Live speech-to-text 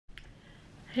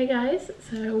Hey guys,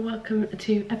 so welcome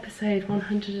to episode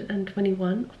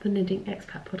 121 of the Knitting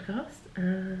Expat Podcast,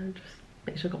 and just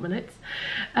make sure I got my notes.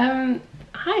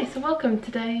 Hi, so welcome.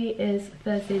 Today is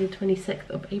Thursday the 26th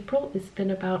of April. It's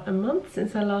been about a month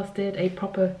since I last did a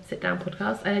proper sit-down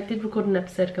podcast. I did record an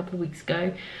episode a couple of weeks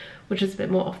ago, which is a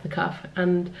bit more off the cuff,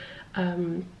 and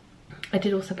I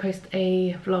did also post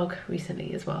a vlog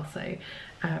recently as well, so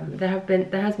there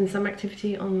has been some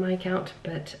activity on my account,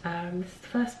 but this is the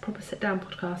first proper sit-down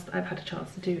podcast I've had a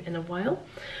chance to do in a while.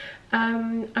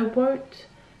 I won't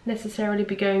necessarily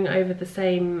be going over the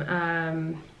same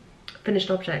finished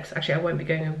objects. Actually, I won't be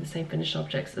going over the same finished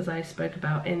objects as I spoke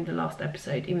about in the last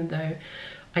episode, even though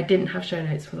I didn't have show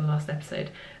notes for the last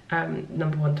episode,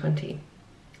 number 120.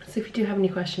 So if you do have any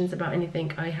questions about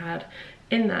anything I had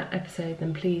in that episode,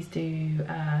 then please do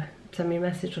send me a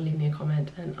message or leave me a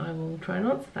comment and I will try and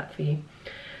answer that for you.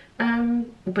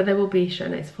 But there will be show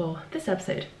notes for this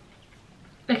episode.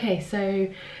 Okay, so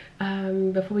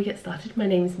before we get started, my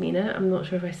name is Mina. I'm not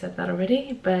sure if I said that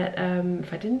already, but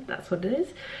if I didn't, that's what it is.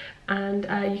 And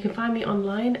you can find me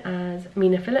online as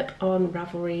Mina Phillip on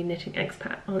Ravelry, Knitting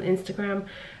Expat on Instagram,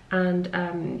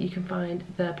 and you can find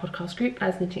the podcast group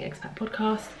as Knitting Expat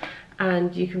Podcast.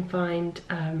 And you can find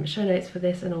show notes for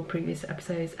this and all previous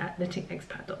episodes at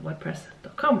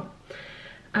knittingexpat.wordpress.com.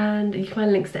 And you can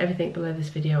find links to everything below this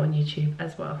video on YouTube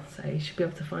as well, so you should be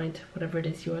able to find whatever it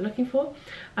is you are looking for.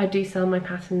 I do sell my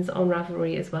patterns on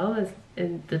Ravelry as well, as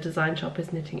in the design shop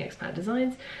is Knitting Expat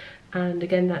Designs, and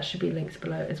again that should be linked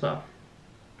below as well.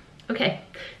 Okay,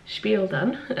 spiel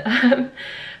done.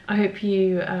 I hope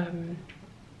you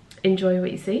enjoy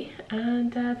what you see,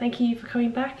 and thank you for coming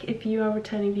back if you are a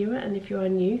returning viewer, and if you are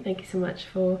new, thank you so much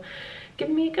for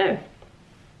giving me a go.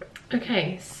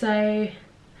 Okay, so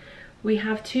we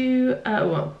have we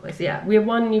have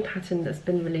one new pattern that's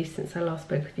been released since I last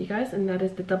spoke with you guys, and that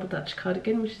is the Double Dutch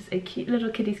cardigan, which is a cute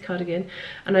little kiddie's cardigan,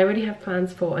 and I already have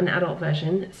plans for an adult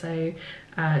version, so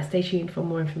stay tuned for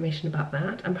more information about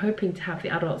that. I'm hoping to have the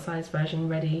adult size version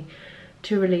ready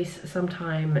to release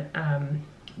sometime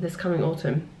this coming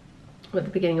autumn, or at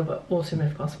the beginning of autumn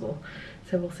if possible,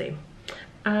 so we'll see.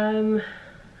 And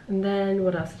then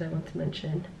what else did I want to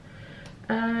mention?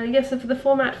 Yeah, so for the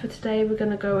format for today, we're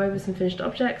going to go over some finished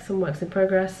objects, some works in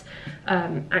progress,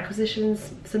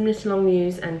 acquisitions, some knit along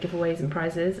news and giveaways and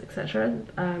prizes, etc.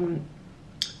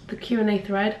 The Q&A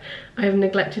thread, I have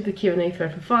neglected the Q&A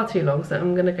thread for far too long, so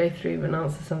I'm going to go through and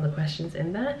answer some of the questions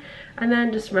in there, and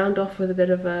then just round off with a bit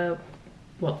of a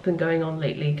what's been going on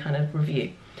lately kind of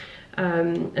review.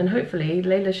 And hopefully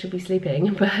Layla should be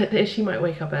sleeping, but she might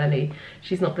wake up early.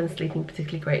 She's not been sleeping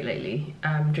particularly great lately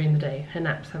during the day. Her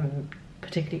naps haven't been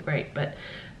particularly great, but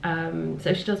so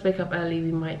if she does wake up early,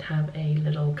 we might have a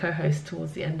little co-host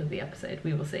towards the end of the episode.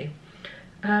 We will see.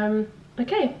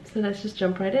 Okay, so let's just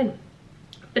jump right in.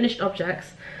 Finished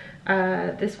objects.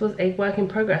 This was a work in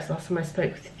progress last time I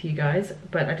spoke with you guys,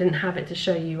 but I didn't have it to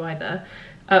show you either.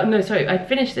 No, sorry, I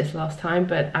finished this last time,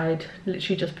 but I'd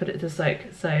literally just put it to soak,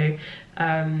 so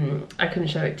I couldn't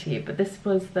show it to you. But this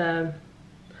was the,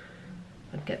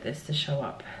 I'd get this to show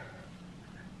up.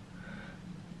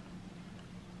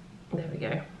 There we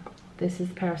go. This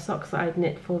is a pair of socks that I'd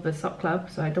knit for the sock club,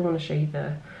 so I don't want to show you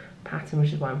the pattern,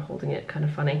 which is why I'm holding it kind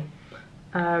of funny.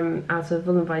 Out of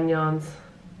Wool and Vine yarns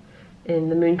in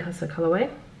the Mooncusser colourway.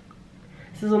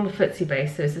 This is on the Footsie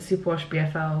base, so it's a Superwash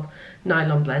BFL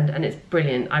nylon blend, and it's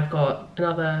brilliant. I've got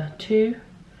another two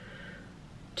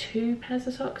pairs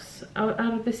of socks out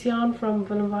of this yarn from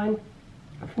Wool and Vine,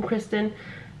 from Kristen,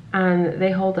 and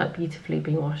they hold up beautifully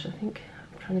being washed. I think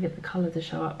I'm trying to get the colour to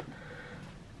show up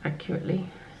accurately,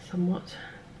 somewhat.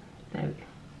 There we go.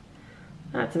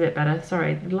 That's a bit better.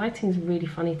 Sorry, the lighting's really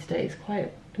funny today. It's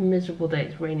quite a miserable day.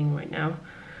 It's raining right now.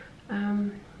 Let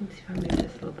me see if I move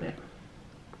this a little bit.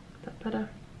 Is that better?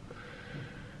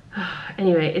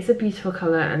 Anyway, it's a beautiful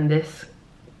colour, and this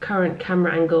current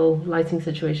camera angle lighting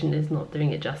situation is not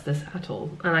doing it justice at all,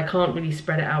 and I can't really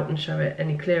spread it out and show it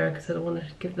any clearer because I don't want to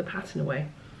give the pattern away,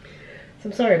 so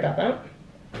I'm sorry about that.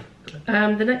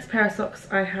 The next pair of socks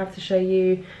I have to show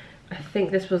you, I think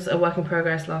this was a work in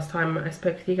progress last time I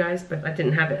spoke with you guys, but I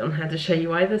didn't have it on hand to show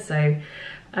you either, so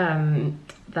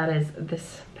that is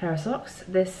this pair of socks.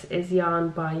 This is yarn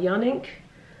by Yarn Ink.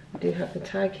 I do have the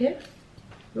tag here.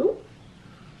 Ooh.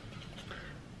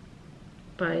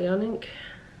 By Yarn Ink.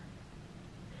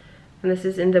 And this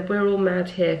is in the We're All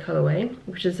Mad Here colourway,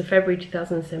 which is the February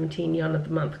 2017 Yarn of the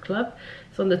Month Club.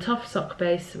 It's on the Tough Sock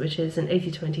base, which is an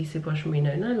 80/20 Superwash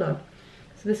Merino nylon.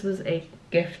 So this was a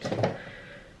gift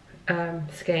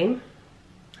skein.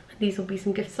 These will be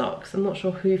some gift socks. I'm not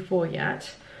sure who for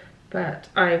yet. but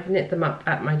I've knit them up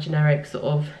at my generic sort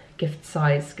of gift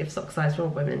sock size for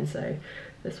women, so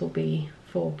this will be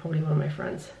for probably one of my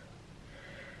friends.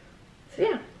 So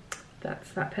yeah,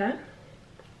 that's that pair.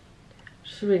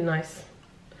 Just a really nice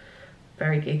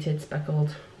variegated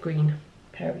speckled green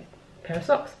pair of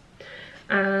socks.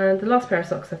 And the last pair of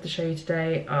socks I have to show you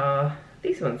today are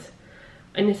these ones.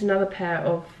 I knit another pair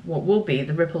of what will be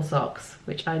the ripple socks,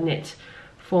 which I knit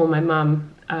for my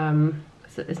mum.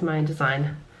 So it's my own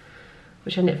design,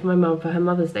 which I knit for my mum for her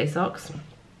Mother's Day socks.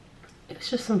 It's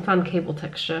just some fun cable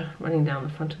texture running down the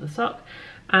front of the sock.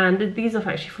 And these are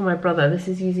actually for my brother. This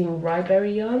is using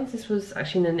Ryeberry yarns. This was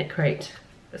actually in a Knit Crate,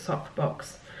 a sock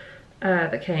box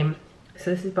that came.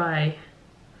 So this is by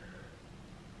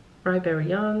Ryeberry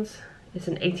yarns. It's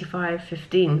an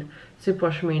 85-15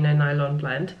 superwash merino nylon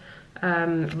blend.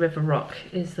 River Rock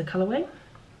is the colourway,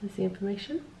 is the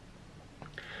information.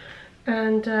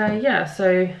 And yeah,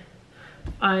 so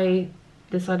I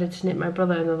decided to knit my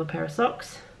brother another pair of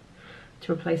socks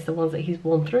to replace the ones that he's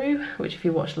worn through, which if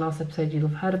you watched the last episode you'll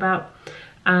have heard about.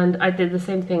 And I did the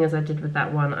same thing as I did with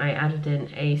that one. I added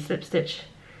in a slip stitch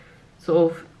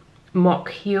sort of mock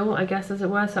heel, I guess, as it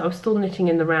were. So I was still knitting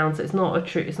in the rounds. It's not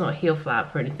a heel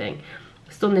flap or anything.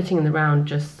 Still knitting in the round,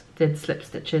 just did slip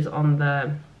stitches on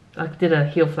the, I did a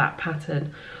heel flap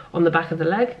pattern on the back of the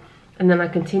leg, and then I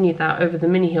continued that over the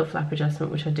mini heel flap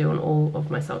adjustment, which I do on all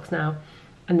of my socks now,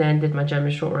 and then did my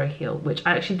German short row heel, which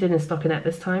I actually did in stockinette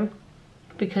this time,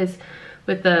 because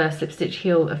with the slip stitch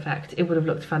heel effect it would have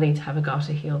looked funny to have a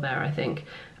garter heel there, I think.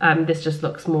 This just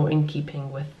looks more in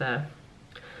keeping with the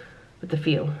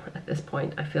feel at this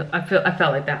point. I felt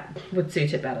like that would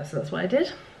suit it better, so that's what I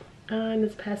did. And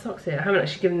there's a pair of socks here. I haven't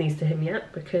actually given these to him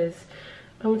yet because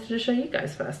I wanted to show you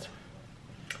guys first.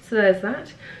 So there's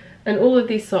that. And all of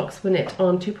these socks were knit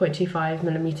on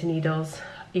 2.25mm needles,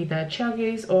 either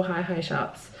Chiaogus or High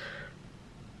Sharps.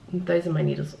 Those are my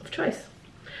needles of choice.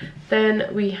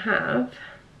 Then we have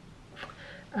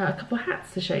a couple of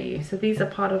hats to show you. So these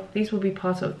will be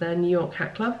part of the New York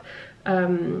Hat Club.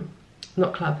 New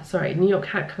York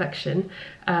Hat Collection.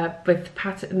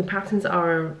 The patterns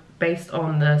are based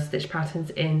on the stitch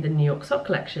patterns in the New York sock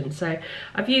collection. So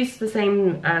I've used the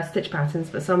same stitch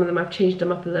patterns, but some of them I've changed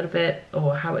them up a little bit,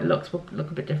 or how it looks will look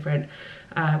a bit different.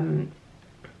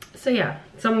 So yeah,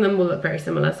 some of them will look very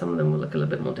similar, some of them will look a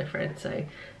little bit more different. So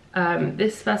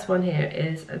this first one here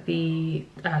is the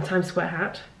Times Square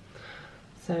hat.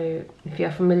 So if you're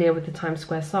familiar with the Times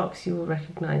Square socks, you will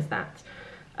recognize that.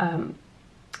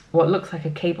 What looks like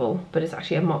a cable, but it's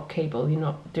actually a mock cable. You're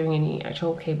not doing any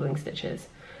actual cabling stitches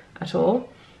at all.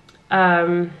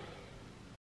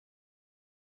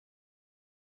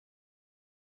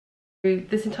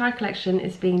 This entire collection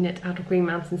is being knit out of Green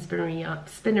Mountain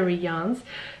spinnery yarns,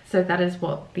 so that is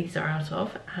what these are out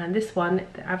of. And this one,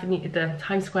 the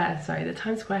Times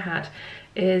Square hat,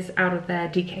 is out of their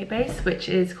DK base, which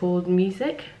is called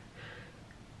Music,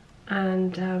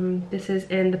 and this is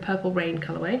in the Purple Rain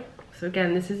colorway. So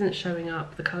again, this isn't showing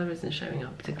up, the colour isn't showing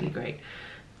up particularly great.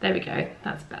 There we go,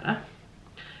 that's better.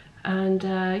 And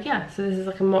yeah, so this is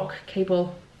like a mock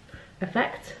cable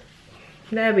effect.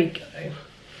 There we go.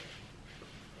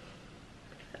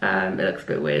 It looks a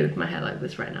bit weird with my hair like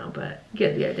this right now, but you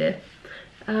get the idea.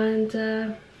 And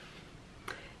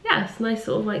yeah, it's nice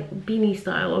sort of like beanie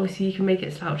style. Obviously you can make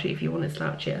it slouchy if you want it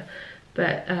slouchier,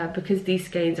 but because these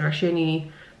skeins are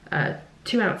actually only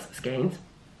 2 ounce skeins,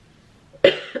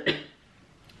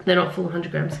 they're not full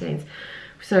 100 gram skeins,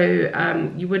 so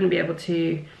you wouldn't be able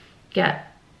to get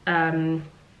I mean,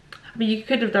 I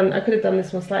could have done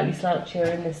this one slightly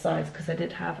slouchier in this size because I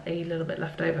did have a little bit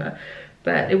left over,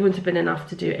 but it wouldn't have been enough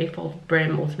to do a folded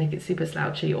brim or to make it super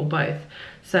slouchy, or both.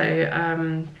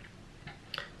 So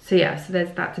so yeah, so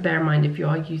there's that to bear in mind if you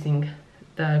are using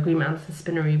the Green Mountain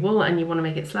spinnery wool and you want to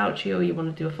make it slouchy, or you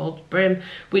want to do a folded brim,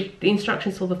 which the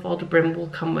instructions for the folded brim will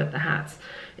come with the hats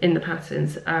in the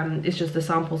patterns. It's just the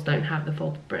samples don't have the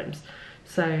folded brims.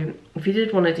 So if you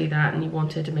did want to do that and you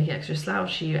wanted to make it extra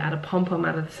slouchy, you add a pom-pom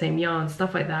out of the same yarn,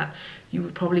 stuff like that, you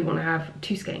would probably want to have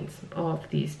 2 skeins of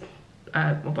these,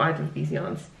 of either of these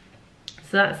yarns.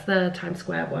 So that's the Times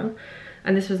Square one.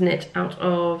 And this was knit out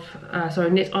of,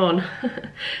 knit on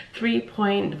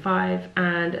 3.5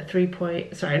 and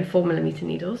 4mm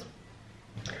needles.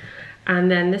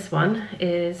 And then this one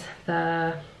is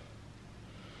the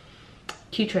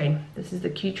Q-Train. This is the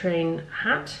Q-Train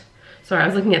hat. Sorry, I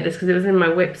was looking at this because it was in my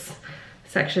whips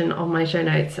section of my show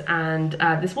notes, and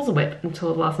this was a whip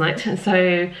until last night,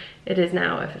 so it is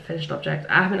now a finished object.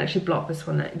 I haven't actually blocked this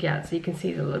one yet, so you can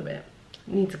see it a little bit.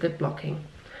 It needs a good blocking.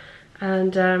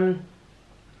 And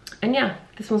And yeah,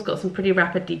 this one's got some pretty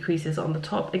rapid decreases on the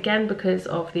top, again because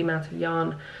of the amount of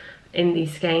yarn in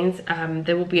these skeins.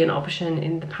 There will be an option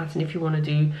in the pattern if you want to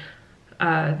do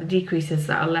the decreases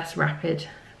that are less rapid.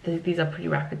 These are pretty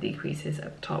rapid decreases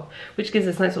at the top, which gives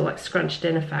us a nice sort of like scrunched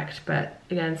in effect, but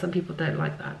again, some people don't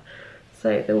like that.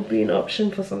 So there will be an option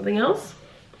for something else.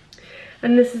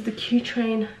 And this is the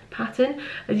Q-train pattern.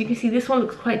 As you can see, this one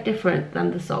looks quite different than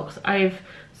the socks. I've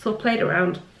sort of played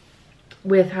around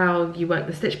with how you work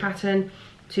the stitch pattern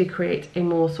to create a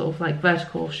more sort of like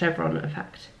vertical chevron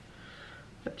effect,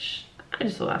 which I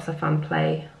just thought that's a fun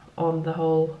play on the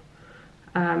whole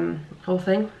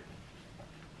thing.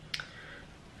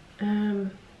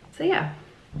 So yeah,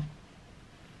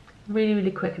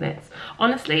 really quick knits.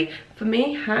 Honestly, for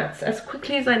me, hats, as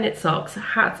quickly as I knit socks,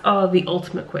 hats are the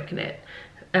ultimate quick knit,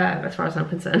 as far as I'm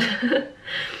concerned.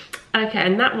 Okay,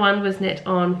 and that one was knit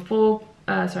on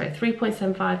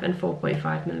 3.75 and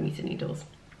 4.5mm needles.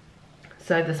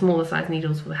 So the smaller size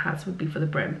needles for the hats would be for the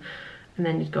brim, and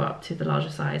then you'd go up to the larger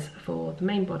size for the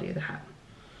main body of the hat.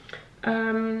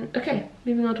 Okay,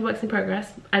 moving on to works in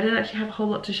progress. I don't actually have a whole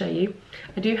lot to show you.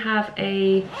 I do have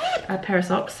a pair of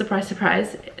socks, surprise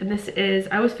surprise. And this is,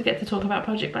 I always forget to talk about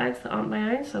project bags that aren't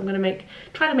my own, so I'm going to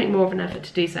try to make more of an effort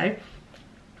to do so.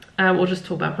 Or just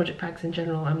talk about project bags in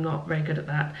general. I'm not very good at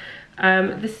that.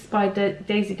 This is by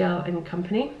Daisy Girl and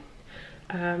Company.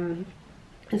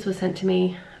 This was sent to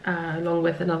me along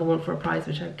with another one for a prize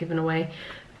which I've given away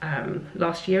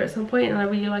last year at some point, and I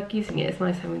really like using it. It's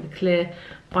nice having the clear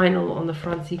vinyl on the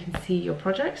front so you can see your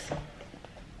projects.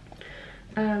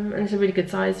 And it's a really good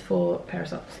size for a pair of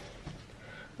socks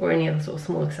or any other sort of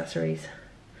small accessories.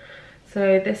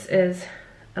 So this is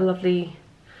a lovely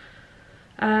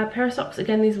pair of socks.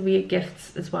 Again, these will be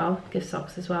gifts as well, gift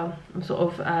socks as well. I'm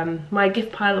sort of, my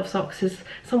gift pile of socks has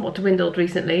somewhat dwindled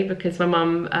recently because my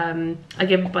mum, I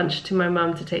gave a bunch to my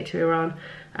mum to take to Iran.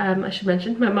 I should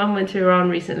mention, my mum went to Iran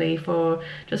recently for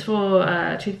 2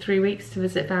 to 3 weeks to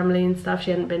visit family and stuff.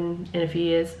 She hadn't been in a few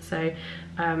years, so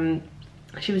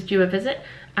she was due a visit,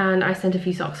 and I sent a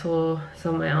few socks for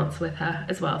some of my aunts with her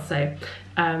as well. So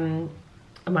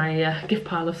my gift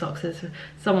pile of socks has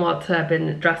somewhat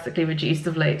been drastically reduced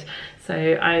of late, so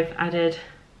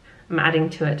I'm adding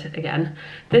to it again.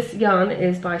 This yarn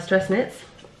is by Stress Knits,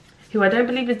 who I don't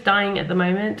believe is dying at the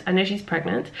moment. I know she's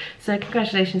pregnant, so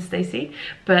congratulations, Stacey.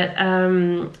 But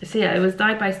so yeah, it was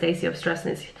dyed by Stacey of Stress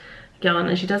Knits yarn,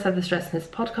 and she does have the Stress Knits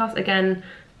podcast. Again,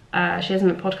 she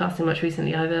hasn't been podcasting much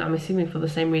recently either, I'm assuming for the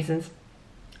same reasons.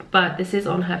 But this is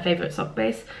on her favourite sock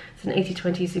base. It's an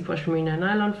 80/20 superwash merino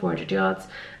nylon, 400 yards,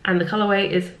 and the colourway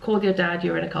is Call Your Dad,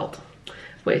 You're in a Cult,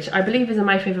 which I believe is a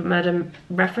My Favourite Murder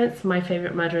reference. My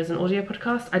Favourite Murder is an audio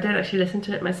podcast. I don't actually listen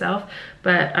to it myself,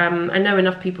 but I know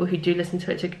enough people who do listen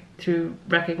to it to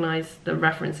recognise the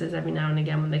references every now and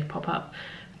again when they pop up.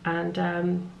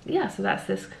 And yeah, so that's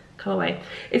this colourway.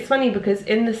 It's funny because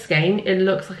in the skein it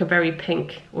looks like a very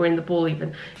pink, or in the ball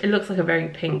even, it looks like a very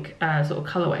pink sort of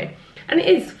colourway. And it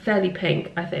is fairly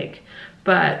pink, I think,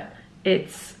 but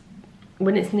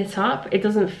when it's knit up, it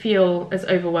doesn't feel as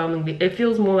overwhelmingly, it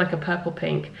feels more like a purple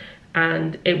pink,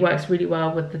 and it works really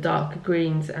well with the dark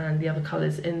greens and the other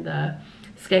colours in the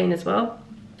skein as well.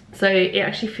 So it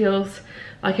actually feels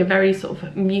like a very sort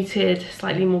of muted,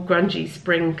 slightly more grungy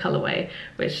spring colourway,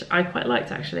 which I quite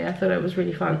liked actually. I thought it was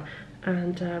really fun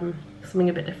and something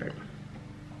a bit different.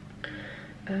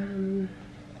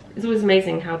 It's always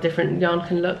amazing how different yarn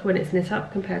can look when it's knit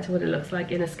up compared to what it looks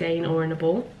like in a skein or in a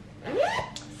ball.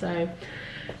 So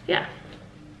yeah,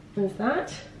 there's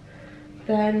that.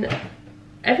 Then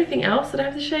everything else that I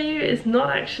have to show you is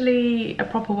not actually a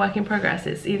proper work in progress.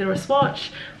 It's either a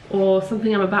swatch or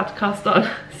something I'm about to cast on.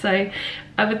 So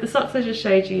with the socks I just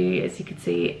showed you, as you can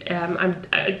see, I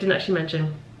didn't actually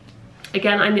mention,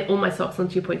 again, I knit all my socks on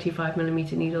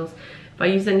 2.25mm needles. If I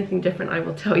use anything different, I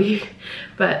will tell you.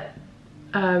 But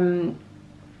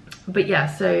yeah,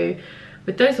 so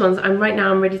with those ones, I'm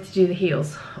ready to do the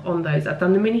heels on those. I've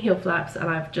done the mini heel flaps, and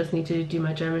I just need to do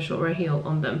my German short row heel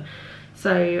on them.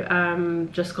 So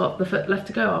just got the foot left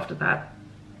to go after that.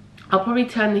 I'll probably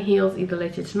turn the heels either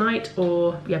later tonight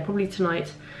or, yeah, probably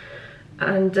tonight.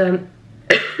 And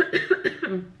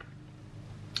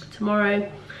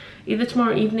tomorrow, either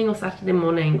tomorrow evening or Saturday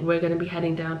morning, we're going to be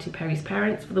heading down to Perry's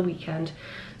parents for the weekend.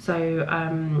 So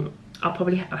I'll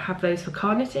probably have those for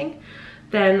car knitting.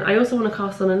 Then I also want to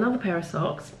cast on another pair of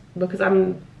socks, because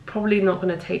I'm probably not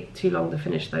going to take too long to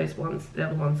finish those ones, the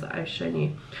other ones that I've shown you.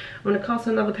 I'm going to cast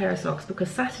on another pair of socks because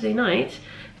Saturday night,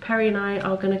 Perry and I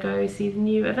are going to go see the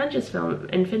new Avengers film,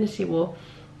 Infinity War,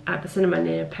 at the cinema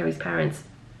near Perry's parents.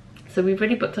 So we've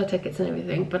already booked our tickets and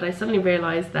everything, but I suddenly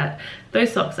realised that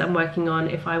those socks I'm working on,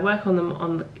 if I work on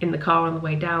them in the car on the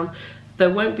way down, there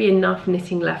won't be enough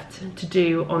knitting left to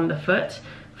do on the foot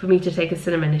for me to take a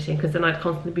cinema knitting, because then I'd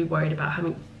constantly be worried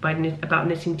about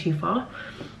knitting too far.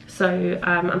 So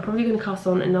I'm probably going to cast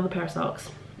on another pair of socks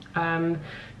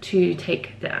to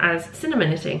take as cinema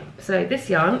knitting. So this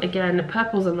yarn, again, the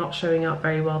purples are not showing up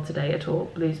very well today at all,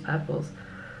 blues, purples.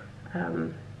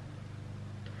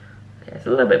 It's a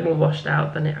little bit more washed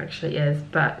out than it actually is,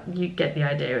 but you get the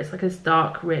idea. It's like this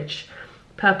dark, rich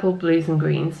purple, blues and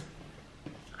greens.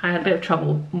 I had a bit of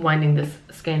trouble winding this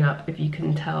skein up, if you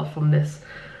can tell from this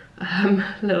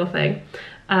little thing.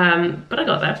 But I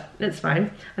got there, it's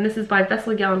fine. And this is by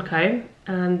Vessel Yarn Co.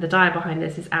 And the dyer behind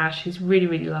this is Ash, who's really,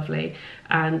 really lovely.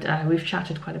 And we've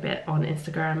chatted quite a bit on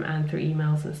Instagram and through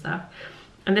emails and stuff.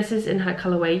 And this is in her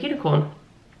colourway Unicorn.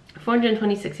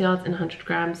 426 yards and 100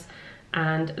 grams.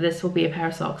 And this will be a pair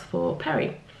of socks for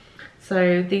Perry.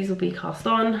 So these will be cast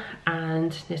on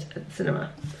and knit at the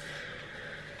cinema.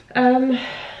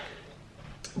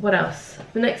 What else?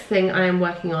 The next thing I am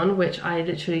working on, which I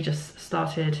literally just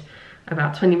started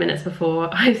about 20 minutes before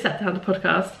I sat down to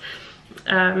podcast,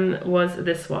 was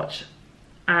this swatch.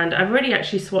 And I've already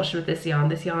actually swatched with this yarn.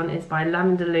 This yarn is by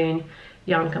Lavender Loon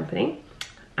Yarn Company.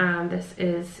 And this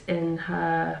is in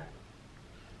her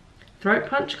Throat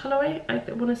Punch colourway, I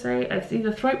want to say. It's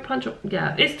either Throat Punch or,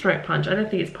 yeah, it's Throat Punch. I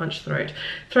don't think it's Punch Throat.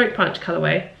 Throat Punch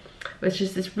colourway, which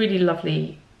is this really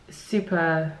lovely,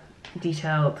 super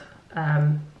detailed,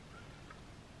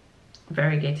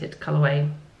 variegated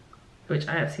colourway, which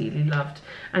I absolutely loved.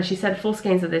 And she sent 4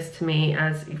 skeins of this to me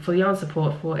as for yarn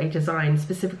support for a design,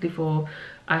 specifically for,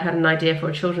 I had an idea for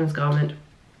a children's garment.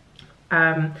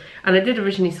 And I did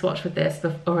originally swatch with this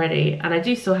already, and I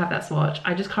do still have that swatch.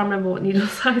 I just can't remember what needle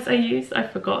size I used. I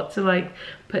forgot to like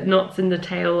put knots in the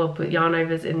tail or put yarn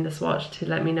overs in the swatch to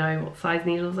let me know what size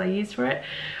needles I used for it.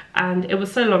 And it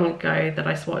was so long ago that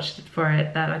I swatched for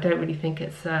it that I don't really think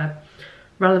it's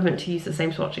relevant to use the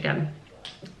same swatch again.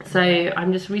 So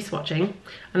I'm just re-swatching,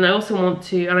 and I also want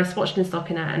to, and I swatched in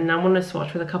stockinette, and I want to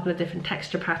swatch with a couple of different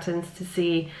texture patterns to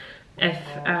see if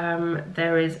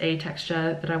there is a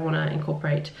texture that I want to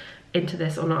incorporate into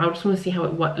this or not. I just want to see how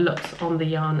it looks on the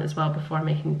yarn as well before I'm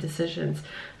making decisions.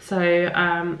 So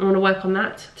I want to work on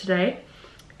that today,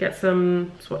 get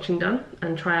some swatching done,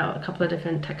 and try out a couple of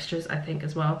different textures, I think,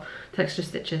 as well, texture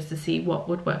stitches, to see what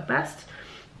would work best.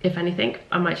 If anything,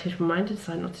 I might change my mind and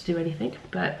decide not to do anything,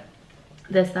 but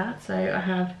there's that. So I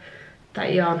have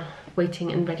that yarn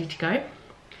waiting and ready to go.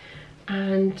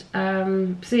 And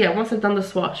so yeah, once I've done the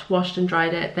swatch, washed and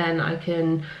dried it, then I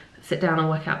can sit down and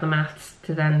work out the maths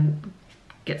to then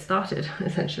get started,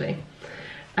 essentially.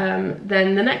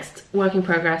 Then the next work in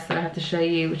progress that I have to show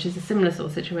you, which is a similar sort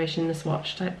of situation, the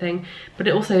swatch type thing, but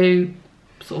it also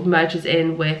sort of merges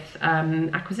in with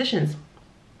acquisitions.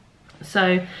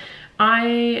 So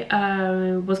I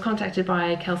was contacted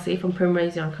by Kelsey from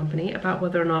Primrose Yarn Company about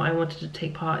whether or not I wanted to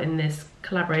take part in this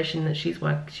collaboration that she's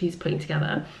putting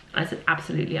together. I said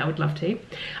absolutely, I would love to.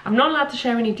 I'm not allowed to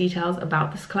share any details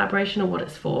about this collaboration or what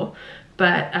it's for,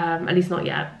 but at least not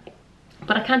yet.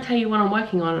 But I can tell you what I'm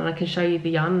working on, and I can show you the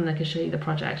yarn, and I can show you the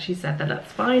project. She said that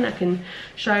that's fine. I can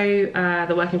show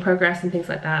the work in progress and things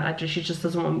like that. She just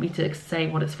doesn't want me to say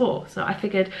what it's for. So I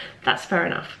figured that's fair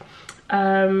enough.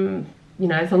 You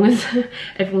know, as long as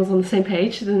everyone's on the same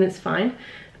page, then it's fine.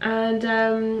 And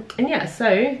yeah,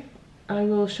 so I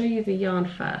will show you the yarn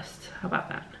first. How about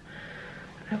that?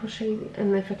 I will show you,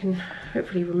 and if I can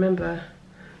hopefully remember.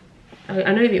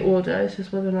 I know the order, it's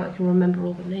just whether or not I can remember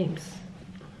all the names.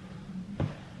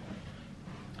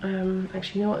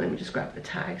 Actually, you know what? Let me just grab the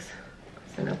tags,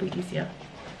 so that'll be easier.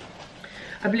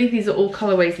 I believe these are all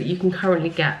colorways that you can currently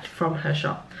get from her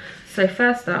shop. So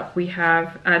first up we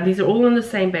have, these are all on the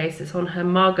same base. It's on her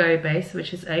Margot base,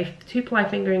 which is a 2-ply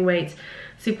fingering weight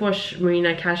superwash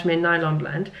merino cashmere nylon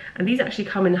blend. And these actually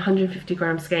come in 150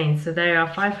 gram skeins, so they are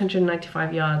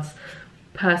 595 yards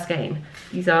per skein.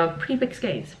 These are pretty big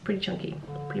skeins, pretty chunky,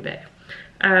 pretty big.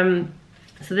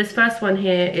 So this first one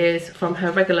here is from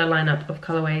her regular lineup of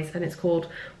colorways, and it's called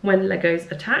When Legos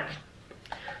Attack.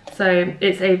 So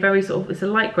it's a very sort of, it's a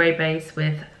light grey base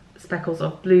with speckles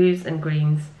of blues and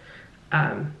greens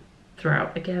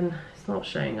throughout. Again, it's not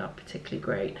showing up particularly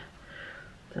great.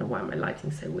 Don't know why my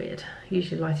lighting's so weird.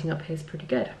 Usually lighting up here is pretty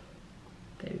good.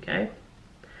 There we go.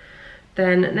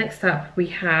 Then next up we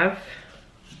have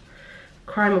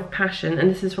Crime of Passion, and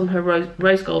this is from her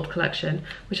Rose Gold collection,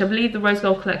 which I believe the Rose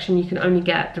Gold collection you can only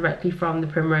get directly from the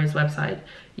Primrose website.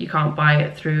 You can't buy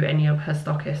it through any of her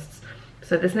stockists.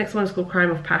 So this next one is called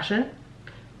Crime of Passion,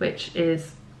 which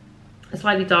is a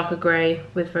slightly darker grey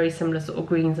with very similar sort of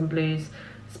greens and blues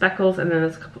speckles, and then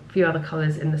there's a few other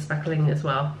colours in the speckling as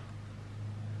well.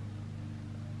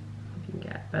 You can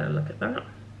get a better look at that.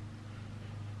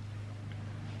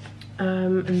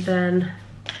 And then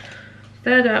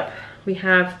third up we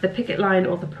have the Picket Line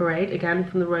or the Parade, again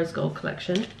from the Rose Gold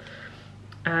collection,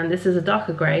 and this is a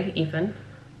darker grey even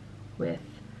with,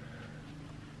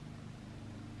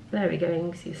 there we go, you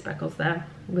can see the speckles there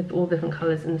with all different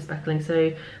colours in the speckling,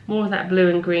 so more of that blue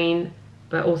and green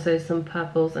but also some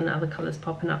purples and other colours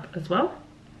popping up as well.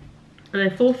 And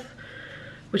then fourth,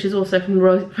 which is also from the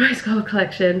Rose Gold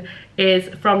collection, is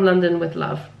From London with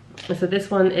Love. So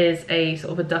this one is a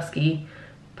sort of a dusky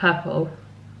purple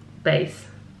base.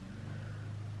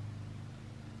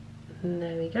 And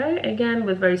there we go, again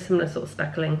with very similar sort of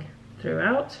speckling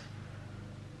throughout.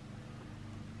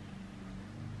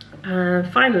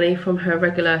 And finally, from her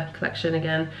regular collection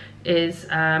again, is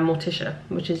Morticia,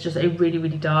 which is just a really,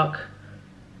 really dark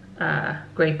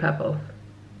grey purple.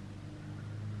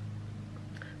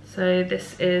 So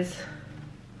this is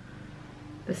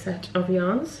the set of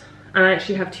yarns, and I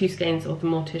actually have 2 skeins of the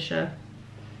Morticia.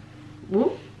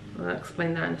 Ooh, I'll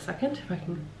explain that in a second if I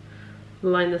can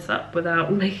line this up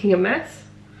without making a mess.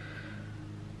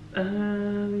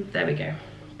 There we go,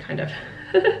 kind of.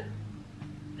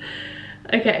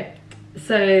 Okay,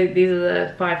 so these are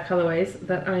the 5 colorways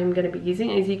that I'm going to be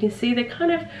using. As you can see, they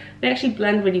actually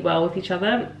blend really well with each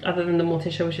other than the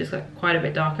Morticia, which is like quite a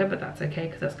bit darker, but that's okay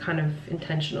because that's kind of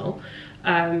intentional.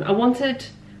 I wanted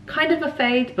kind of a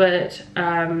fade, but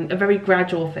a very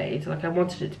gradual fade. Like I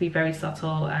wanted it to be very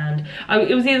subtle, and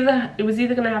it was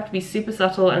either going to have to be super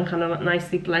subtle and kind of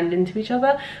nicely blend into each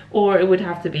other, or it would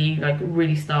have to be like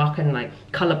really stark and like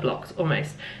color blocked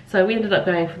almost. So we ended up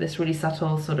going for this really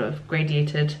subtle sort of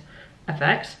gradiated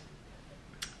effect.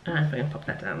 And I'm going to pop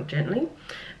that down gently.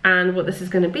 And what this is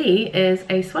going to be is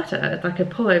a sweater, like a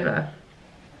pullover,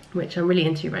 which I'm really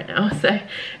into right now. So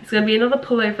it's going to be another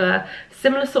pullover,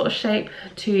 similar sort of shape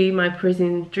to my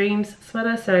Parisian Dreams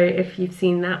sweater. So if you've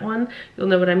seen that one, you'll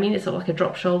know what I mean. It's sort of like a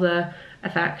drop shoulder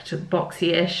effect,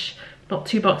 boxy-ish, not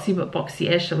too boxy, but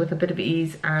boxy-ish with a bit of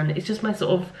ease. And it's just my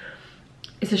sort of,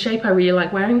 it's a shape I really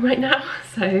like wearing right now.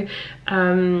 So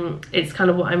it's kind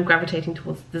of what I'm gravitating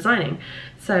towards designing.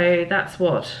 So that's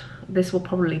what this will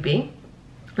probably be.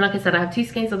 Like I said, I have 2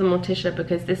 skeins of the Morticia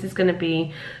because this is going to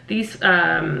be these,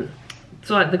 so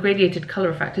like the gradiated colour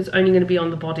effect is only going to be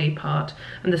on the body part,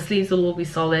 and the sleeves will all be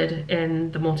solid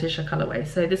in the Morticia colourway.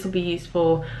 So this will be used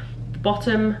for the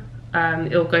bottom,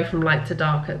 it'll go from light to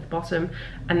dark at the bottom,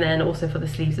 and then also for the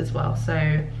sleeves as well. So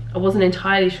I wasn't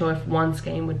entirely sure if 1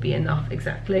 skein would be enough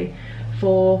exactly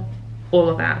for all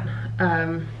of that.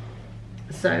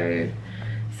 So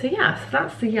yeah, so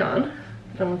that's the yarn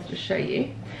that I wanted to show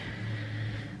you.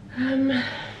 And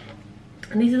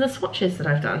these are the swatches that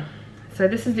I've done. So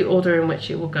this is the order in which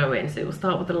it will go in. So it will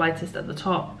start with the lightest at the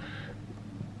top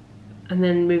and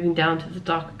then moving down to the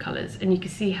darker colours. And you can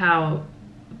see how,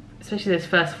 especially those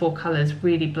first 4 colours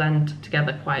really blend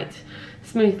together quite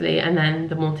smoothly, and then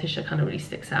the Morticia kind of really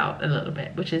sticks out a little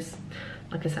bit, which is,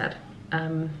 like I said,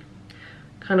 kind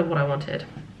of what I wanted.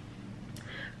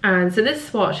 And so this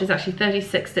swatch is actually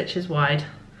 36 stitches wide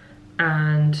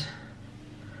and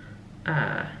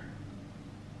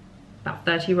about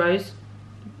 30 rows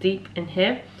deep in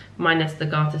here, minus the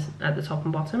garters at the top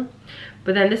and bottom.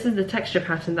 But then this is the texture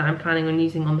pattern that I'm planning on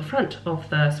using on the front of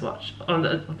the swatch, on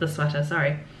the sweater,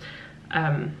 sorry.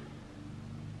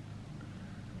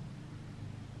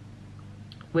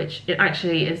 Which it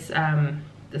actually is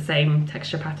the same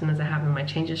texture pattern as I have in my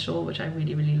Changes shawl, which I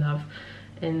really, really love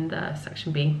in the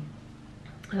section B.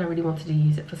 And I really wanted to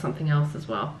use it for something else as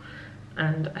well.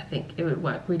 And I think it would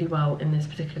work really well in this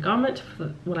particular garment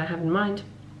for what I have in mind.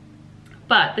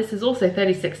 But this is also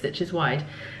 36 stitches wide,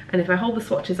 and if I hold the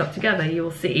swatches up together, you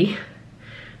will see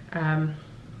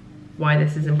why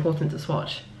this is important to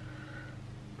swatch.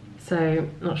 So,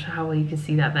 not sure how well you can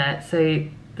see that there. So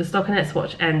the stockinette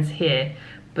swatch ends here,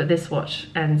 but this swatch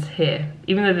ends here.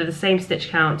 Even though they're the same stitch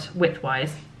count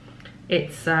width-wise,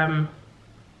 it's yeah,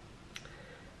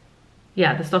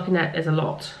 the stockinette is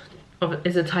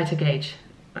is a tighter gauge.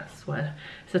 That's the word.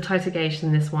 It's a tighter gauge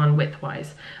than this one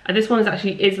width-wise. This one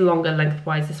is longer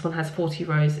length-wise. This one has 40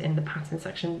 rows in the pattern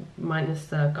section, minus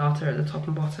the garter at the top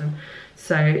and bottom.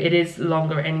 So it is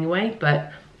longer anyway,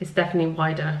 but it's definitely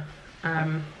wider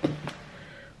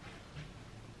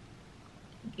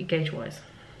gauge-wise.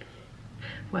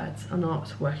 Words are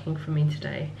not working for me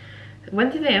today. When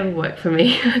did they ever work for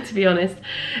me, to be honest?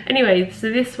 Anyway,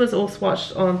 so this was all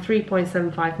swatched on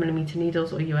 3.75mm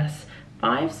needles, or US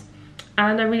 5s.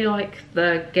 and I really like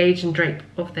the gauge and drape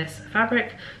of this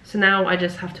fabric. So now I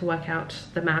just have to work out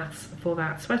the maths for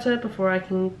that sweater before I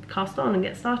can cast on and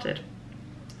get started.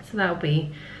 So that'll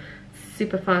be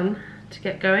super fun to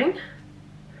get going.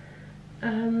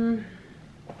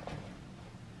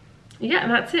 Yeah,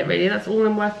 and that's it really. That's all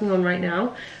I'm working on right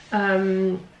now.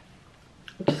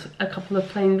 Just a couple of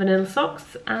plain vanilla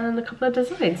socks and a couple of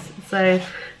designs. So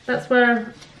that's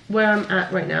where I'm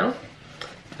at right now.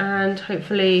 And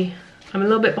hopefully I'm a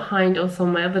little bit behind on some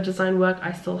of my other design work.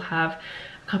 I still have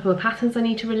a couple of patterns I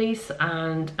need to release,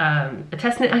 and a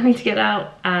test knit I need to get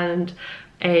out, and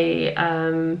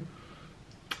a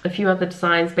few other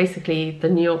designs. Basically the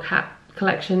New York hat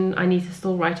collection, I need to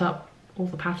still write up all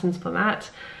the patterns for that.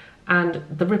 And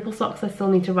the ripple socks, I still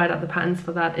need to write up the patterns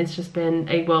for that. It's just been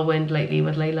a whirlwind lately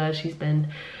with Layla. She's been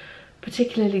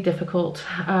particularly difficult.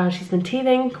 She's been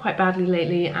teething quite badly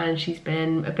lately, and she's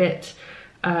been a bit,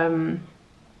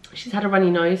 she's had a runny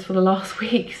nose for the last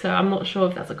week, so I'm not sure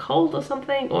if that's a cold or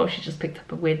something, or if she just picked up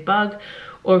a weird bug,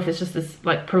 or if it's just this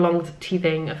like prolonged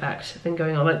teething effect thing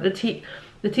going on. Like the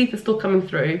teeth are still coming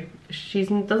through. She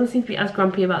doesn't seem to be as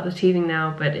grumpy about the teething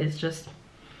now, but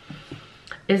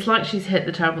it's like she's hit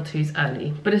the terrible twos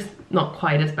early, but it's not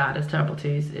quite as bad as terrible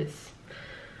twos.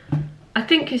 I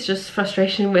think it's just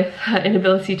frustration with her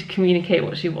inability to communicate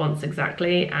what she wants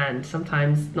exactly, and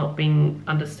sometimes not being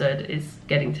understood is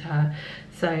getting to her.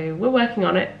 So we're working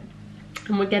on it,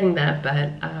 and we're getting there,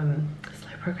 but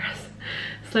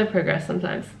slow progress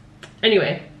sometimes.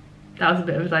 Anyway, that was a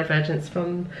bit of a divergence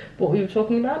from what we were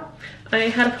talking about. I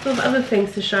had a couple of other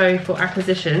things to show for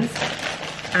acquisitions.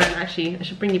 And actually, I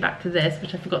should bring you back to this,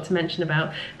 which I forgot to mention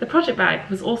about. The project bag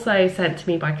was also sent to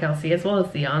me by Kelsey, as well as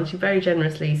the yarn. She very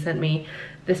generously sent me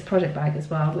this project bag as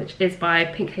well, which is by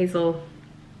Pink Hazel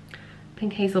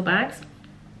Bags.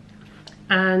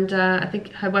 And I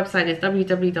think her website is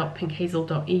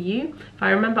www.pinkhazel.eu. If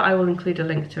I remember, I will include a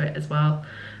link to it as well.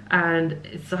 And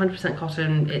it's 100%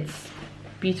 cotton. It's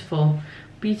beautiful,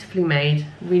 beautifully made,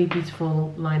 really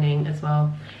beautiful lining as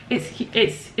well. It's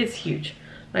huge.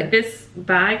 Like, this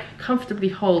bag comfortably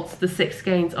holds the 6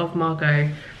 skeins of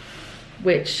Margot,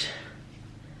 which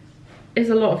is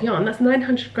a lot of yarn. That's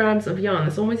 900 grams of yarn.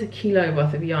 It's almost a kilo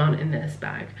worth of yarn in this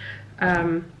bag.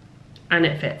 And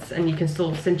it fits, and you can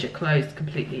still cinch it closed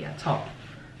completely at top.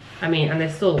 I mean, and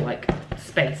there's still like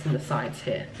space in the sides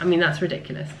here. I mean, that's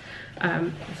ridiculous.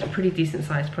 It's a pretty decent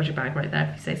sized project bag right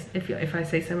there, if I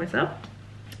say so myself.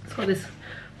 It's got this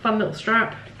fun little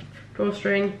strap,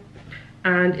 drawstring,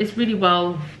 and it's really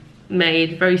well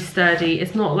made, very sturdy.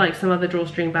 It's not like some other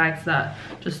drawstring bags that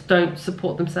just don't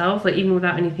support themselves. Like, even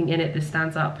without anything in it, this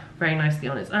stands up very nicely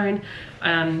on its own.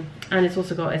 And it's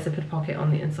also got a zippered pocket on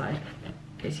the inside,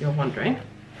 in case you're wondering.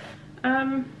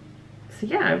 So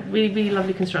yeah, really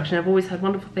lovely construction. I've always had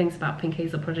wonderful things about Pink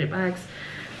Hazel project bags,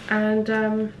 and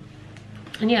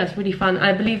yeah, it's really fun.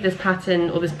 I believe this pattern,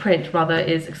 or this print rather,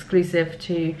 is exclusive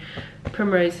to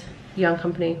Primrose Yarn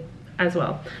Company as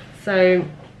well. So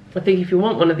I think if you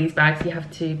want one of these bags, you have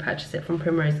to purchase it from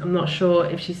Primrose. I'm not sure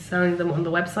if she's selling them on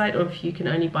the website or if you can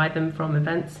only buy them from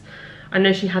events. I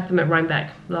know she had them at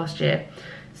Rhinebeck last year.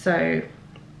 So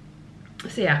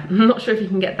yeah, I'm not sure if you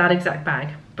can get that exact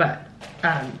bag, but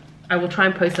I will try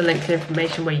and post a link to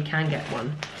information where you can get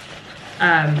one.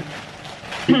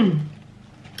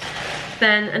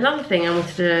 Then another thing I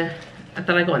wanted to, that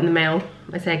I got in the mail,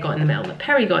 I say I got in the mail, that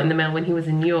Perry got in the mail when he was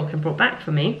in New York and brought back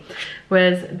for me,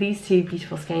 was these 2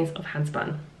 beautiful skeins of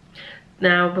handspun.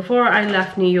 Now, before I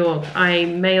left New York, I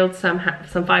mailed some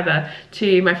fibre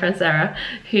to my friend Sarah,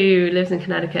 who lives in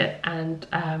Connecticut, and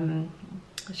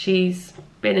she's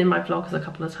been in my vlogs a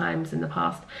couple of times in the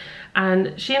past.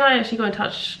 And she and I actually got in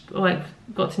touch, like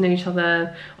got to know each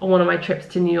other on one of my trips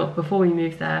to New York before we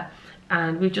moved there.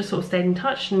 And we've just sort of stayed in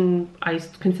touch, and I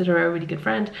consider her a really good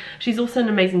friend. She's also an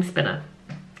amazing spinner.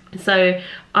 So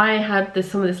I had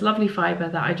some of this lovely fibre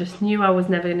that I just knew I was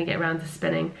never going to get around to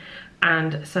spinning.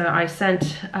 And so I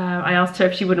asked her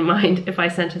if she wouldn't mind if I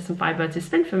sent her some fibre to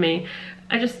spin for me.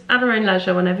 I just, at her own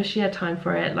leisure, whenever she had time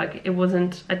for it. Like, it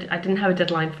wasn't, I didn't have a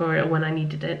deadline for it or when I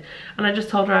needed it. And I just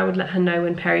told her I would let her know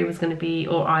when Perry was going to be,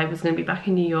 or I was going to be back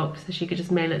in New York, so she could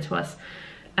just mail it to us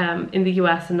in the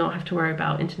US and not have to worry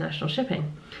about international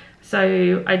shipping.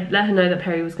 So I let her know that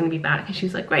Perry was going to be back, and she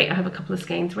was like, great, I have a couple of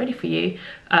skeins ready for you.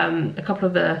 A couple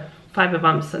of the fibre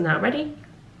bumps are now ready.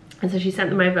 And so she sent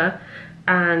them over,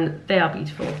 and they are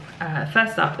beautiful.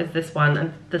 First up is this one,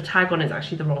 and the tag on it is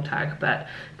actually the wrong tag, but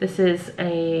this is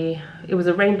it was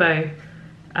a rainbow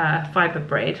fibre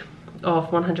braid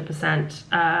of 100%,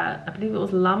 I believe it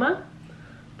was llama.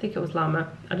 I think it was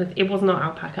llama. It was not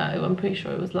alpaca, I'm pretty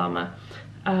sure it was llama.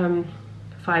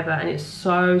 fibre, and it's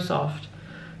so soft,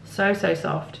 so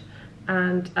soft.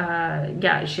 And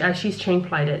yeah, she's chain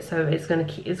plied it, so it's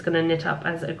gonna knit up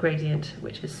as a gradient,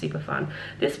 which is super fun.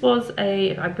 This was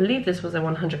I believe this was a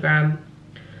 100 gram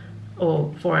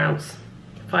or 4 ounce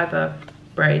fibre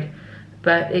braid,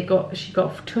 but she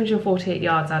got 248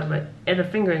 yards out of it at a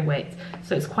fingering weight,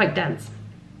 so it's quite dense.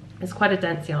 It's quite a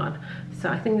dense yarn, so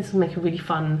I think this will make a really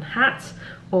fun hat,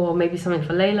 or maybe something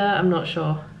for Layla. I'm not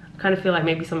sure. I kind of feel like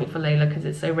maybe something for Layla because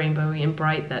it's so rainbowy and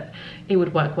bright that it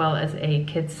would work well as a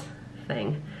kid's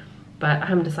thing, but I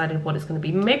haven't decided what it's going to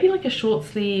be. Maybe like a short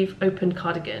sleeve open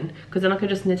cardigan, because then I could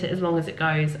just knit it as long as it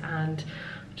goes and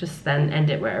just then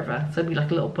end it wherever. So it'd be like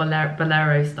a little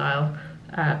bolero style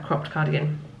cropped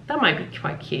cardigan. That might be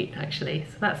quite cute actually,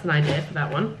 so that's an idea for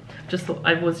that one.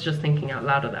 I was just thinking out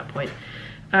loud at that point.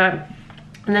 And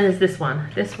then there's this one.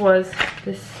 This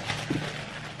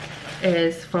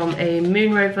is from a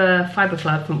Moon Rover Fibre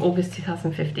Club from August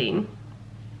 2015.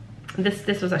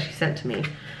 This was actually sent to me.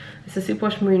 It's a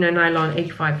superwash merino nylon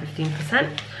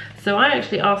 85-15%. So I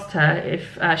actually asked her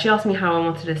if, she asked me how I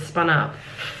wanted it spun up,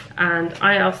 and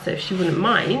I asked her if she wouldn't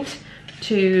mind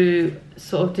to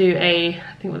sort of do I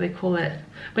think what they call it,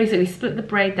 basically split the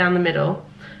braid down the middle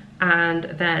and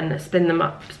then spin them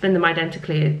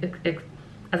identically,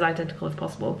 as identical as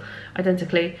possible,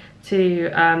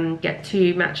 to get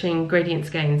 2 matching gradient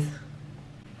skeins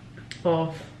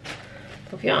of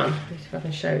yarn. Let me see if I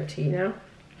can show it to you now.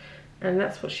 And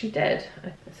that's what she did.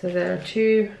 So there are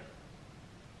two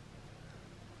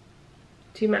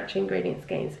matching gradient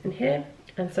skeins in here,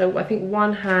 and so I think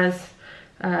one has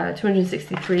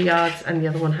 263 yards and the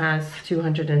other one has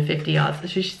 250 yards.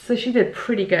 So she did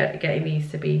pretty good at getting these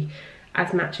to be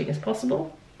as matching as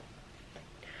possible.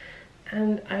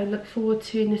 And I look forward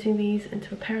to knitting these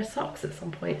into a pair of socks at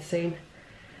some point soon.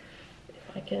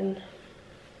 If I can.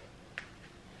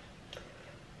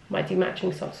 Might do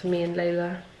matching socks for me and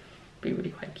Layla. Be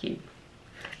really quite cute.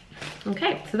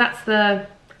 Okay, so that's the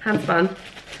handspun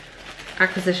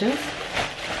acquisitions.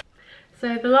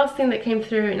 So the last thing that came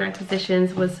through in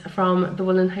acquisitions was from the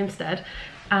Woolen Homestead,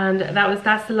 and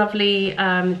that's the lovely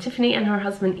Tiffany and her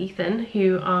husband Ethan,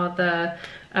 who are the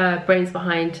brains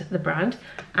behind the brand,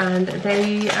 and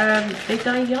they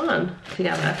dye yarn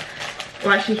together.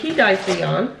 Well, actually, he dyes the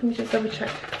yarn. Let me just double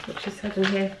check what she said in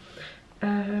here.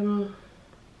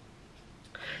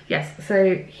 Yes,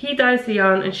 so he dyes the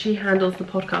yarn and she handles the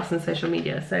podcast and social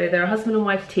media. So they're a husband and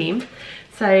wife team.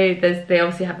 So they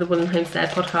obviously have the Woolen Homestead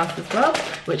podcast as well,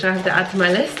 which I have to add to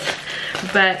my list.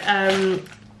 But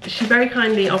she very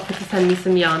kindly offered to send me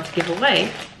some yarn to give away.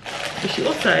 But she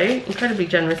also incredibly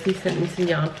generously sent me some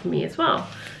yarn for me as well.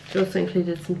 She also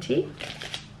included some tea.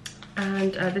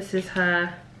 And this is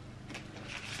her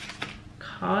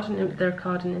card, and their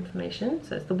card and information.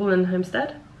 So it's the Woolen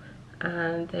Homestead,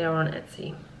 and they are on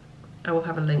Etsy. I will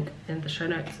have a link in the show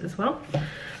notes as well.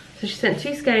 So she sent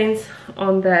 2 skeins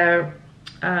on their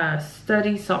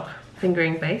sturdy sock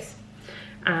fingering base,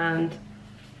 and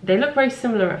they look very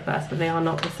similar at first, but they are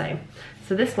not the same.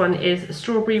 So this one is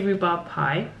Strawberry Rhubarb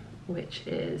Pie, which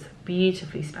is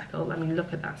beautifully speckled. I mean,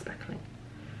 look at that speckling.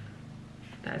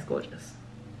 That is gorgeous.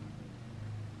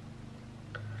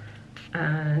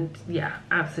 And yeah,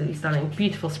 absolutely stunning.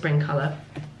 Beautiful spring colour.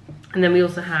 And then we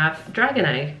also have Dragon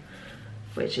Egg,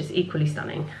 which is equally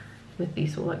stunning with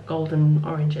these sort of like golden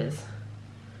oranges.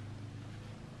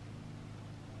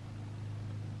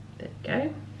 There you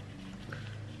go.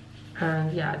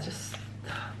 And yeah, just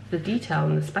the detail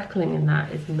and the speckling in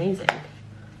that is amazing.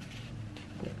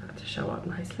 Get that to show up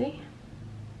nicely.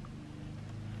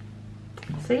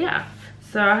 So yeah,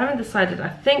 so I haven't decided. I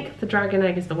think the Dragon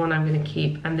Egg is the one I'm going to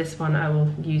keep, and this one I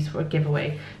will use for a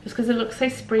giveaway, just because it looks so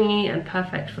springy and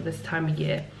perfect for this time of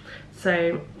year.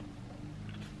 So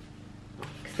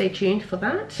stay tuned for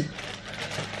that.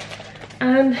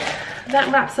 And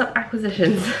that wraps up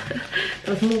acquisitions. It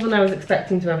was more than I was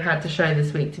expecting to have had to show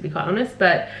this week, to be quite honest,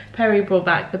 but Perry brought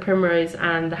back the Primrose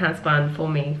and the handspun for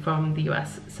me from the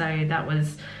US, so that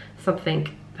was something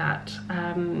that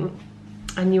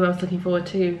I knew I was looking forward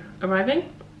to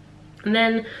arriving. And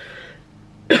then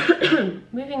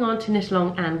moving on to knit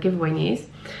along and giveaway news.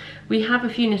 We have a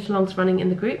few knit alongs running in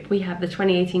the group. We have the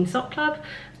 2018 Sock Club,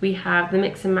 we have the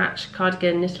Mix and Match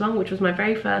Cardigan knit along, which was my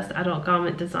very first adult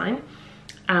garment design.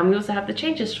 We also have the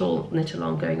Changes Shawl knit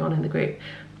along going on in the group.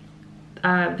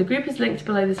 The group is linked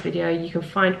below this video. You can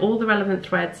find all the relevant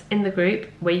threads in the group,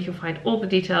 where you can find all the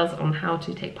details on how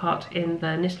to take part in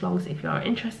the knit alongs if you are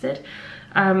interested.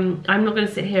 I'm not going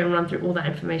to sit here and run through all that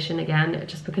information again,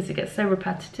 just because it gets so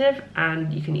repetitive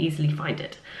and you can easily find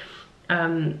it.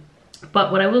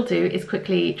 But what I will do is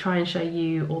quickly try and show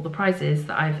you all the prizes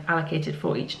that I've allocated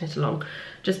for each knit along,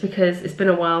 just because it's been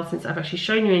a while since I've actually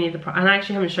shown you any of the prizes, and I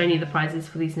actually haven't shown you the prizes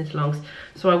for these knit alongs,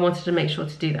 so I wanted to make sure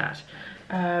to do that.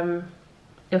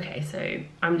 Okay, so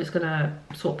I'm just gonna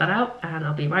sort that out and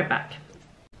I'll be right back.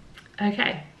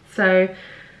 Okay, so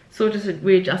just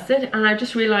readjusted, and I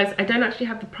just realised I don't actually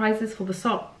have the prizes for the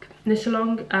sock knit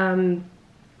along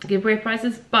giveaway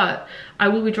prizes, but I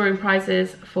will be drawing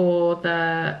prizes for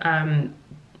the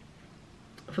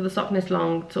sock knit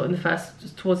along sort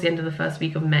of towards the end of the first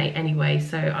week of May anyway,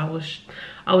 so I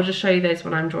will just show you those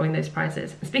when I'm drawing those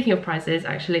prizes. And speaking of prizes,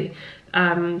 actually,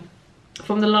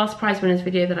 from the last prize winners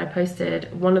video that I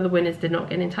posted, one of the winners did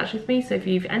not get in touch with me, so if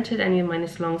you've entered any of my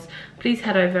knit alongs, please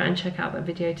head over and check out that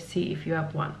video to see if you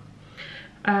have won.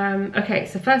 Okay,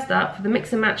 so first up, for the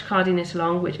mix and match cardi knit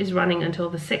along, which is running until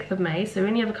the 6th of May, so we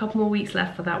only have a couple more weeks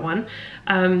left for that one.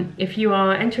 If you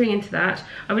are entering into that,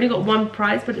 I've only got one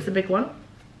prize, but it's a big one.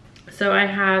 So I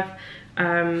have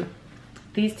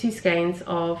these two skeins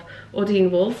of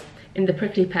Ordine wools in the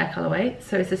prickly pear colorway.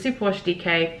 So it's a superwash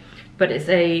DK, but it's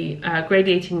a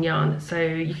gradiating yarn, so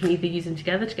you can either use them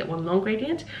together to get one long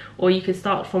gradient, or you can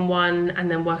start from one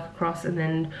and then work across and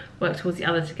then work towards the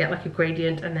other to get like a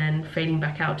gradient and then fading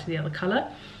back out to the other color.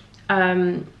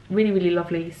 Really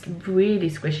lovely,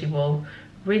 really squishy wool,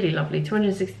 really lovely.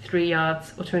 263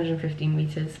 yards or 215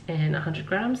 meters in 100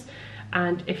 grams.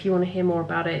 And if you want to hear more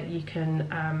about it, you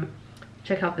can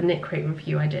check out the knit crate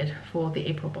review I did for the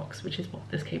April box, which is what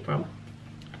this came from.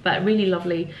 But really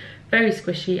lovely, very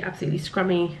squishy, absolutely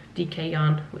scrummy DK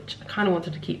yarn, which I kind of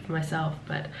wanted to keep for myself,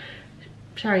 but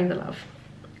sharing the love.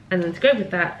 And then to go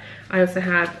with that, I also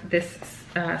have this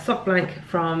sock blank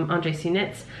from Andre C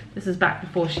Knits. This is back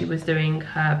before she was doing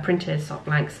her printed sock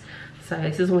blanks. So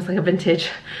this is almost like a vintage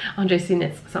Andre C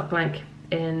Knits sock blank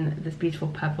in this beautiful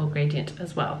purple gradient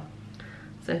as well.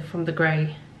 So from the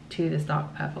grey to this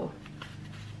dark purple.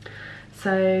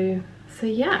 So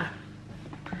yeah.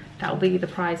 That will be the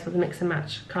prize for the mix and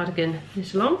match cardigan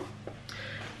knit along.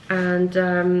 And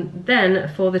then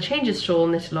for the changes shawl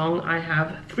knit along, I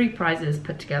have 3 prizes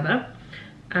put together.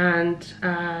 And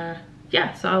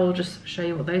yeah, so I will just show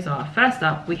you what those are. First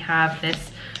up, we have this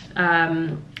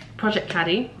Project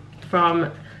Caddy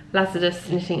from Lazarus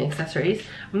Knitting Accessories.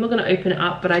 I'm not going to open it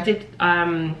up, but I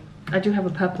do have a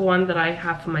purple one that I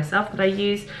have for myself that I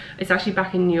use. It's actually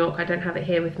back in New York. I don't have it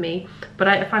here with me, but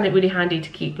I find it really handy to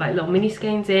keep like little mini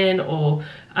skeins in, or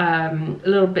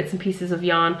little bits and pieces of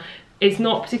yarn. It's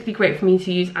not particularly great for me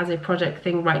to use as a project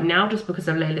thing right now, just because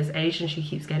of Layla's age and she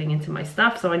keeps getting into my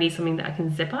stuff, so I need something that I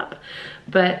can zip up.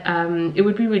 But it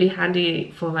would be really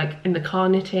handy for like in the car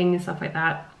knitting and stuff like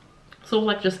that. Sort of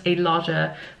like just a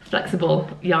larger flexible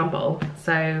yarn bowl,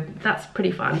 so that's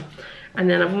pretty fun. And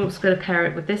then I'm also going to pair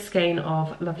it with this skein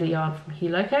of lovely yarn from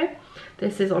Hiloko.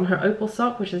 This is on her opal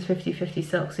sock, which is 50/50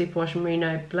 silk superwash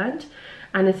merino blend,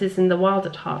 and this is in the Wild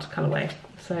at Heart colorway.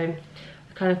 So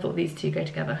I kind of thought these two go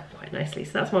together quite nicely.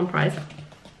 So that's one prize.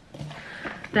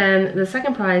 Then the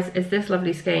second prize is this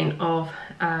lovely skein of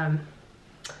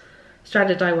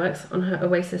Stranded Dye Works on her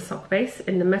Oasis sock base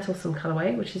in the Mettlesome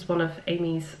colorway, which is one of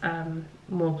Amy's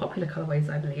more popular colorways,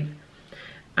 I believe.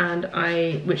 And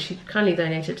which she kindly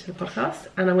donated to the podcast,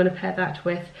 and I'm going to pair that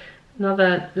with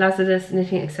another Lazarus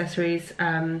Knitting Accessories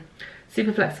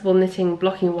super flexible knitting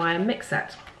blocking wire mix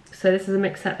set. So this is a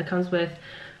mix set that comes with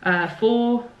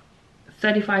 4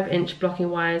 35-inch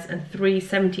blocking wires and 3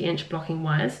 70-inch blocking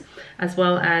wires, as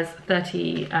well as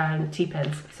 30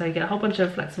 T-pins. So you get a whole bunch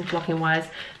of flexible blocking wires.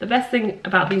 The best thing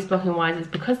about these blocking wires is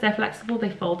because they're flexible,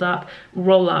 they fold up,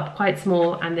 roll up quite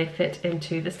small, and they fit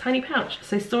into this tiny pouch.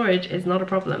 So storage is not a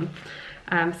problem.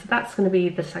 So that's going to be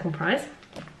the second prize.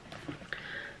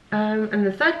 And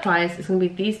the third prize is going to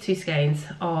be these 2 skeins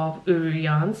of Uru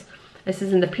yarns. This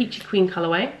is in the Peachy Queen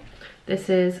colorway. This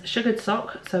is Sugared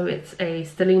Sock, so it's a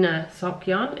Stellina sock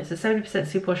yarn. It's a 70%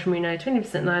 superwash merino,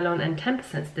 20% nylon and 10%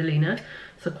 Stellina,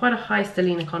 so quite a high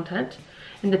Stellina content.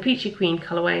 In the Peachy Queen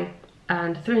colorway,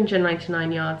 and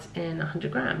 399 yards in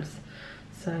 100 grams.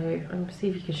 So I'm going to see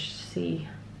if you can see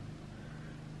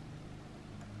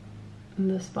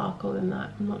the sparkle in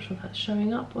that. I'm not sure if that's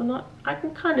showing up or not. I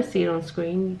can kind of see it on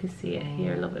screen. You can see it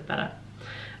here a little bit better.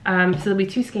 So there'll be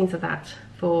 2 skeins of that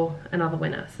for another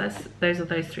winner. So those are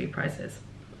those 3 prizes.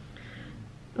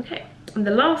 Okay, and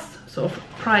the last sort of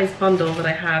prize bundle that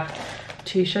I have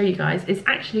to show you guys is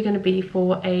actually going to be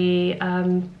for a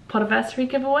Podiversary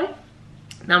giveaway.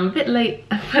 Now I'm a bit late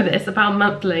for this, about a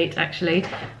month late actually,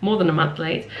 more than a month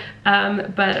late,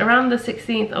 but around the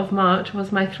 16th of March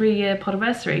was my 3-year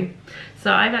Podiversary.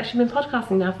 So I've actually been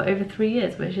podcasting now for over 3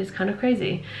 years, which is kind of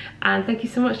crazy. And thank you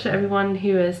so much to everyone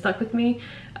who has stuck with me,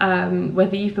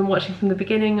 whether you've been watching from the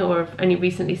beginning or have only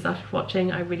recently started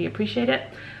watching. I really appreciate it.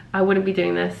 I wouldn't be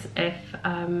doing this if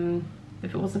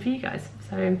it wasn't for you guys,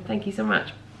 so thank you so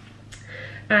much.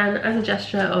 And as a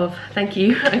gesture of thank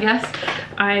you, I guess,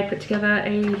 I put together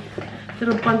a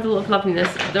little bundle of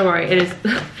loveliness. Don't worry, it is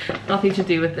nothing to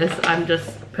do with this. I'm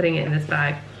just putting it in this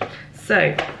bag.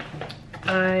 So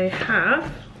I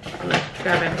have, let's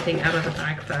grab everything out of the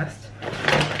bag first.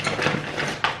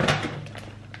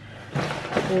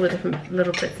 All the different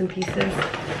little bits and pieces.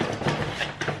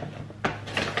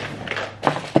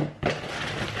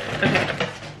 Okay,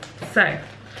 so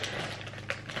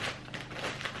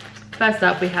first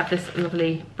up we have this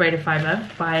lovely braided fibre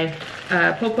by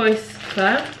Porpoise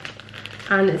Fur,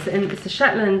 and it's a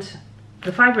Shetland,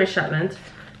 the fibre is Shetland,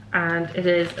 and it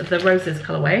is the Roses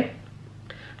colourway.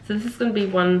 So this is going to be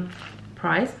one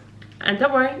prize. And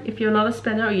don't worry, if you're not a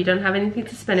spinner or you don't have anything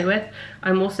to spin it with,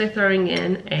 I'm also throwing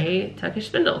in a Turkish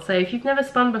spindle. So if you've never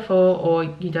spun before or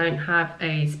you don't have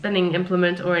a spinning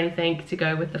implement or anything to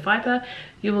go with the fibre,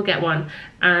 you will get one.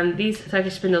 And these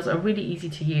Turkish spindles are really easy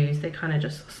to use. They kind of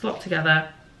just slot together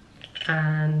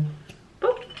and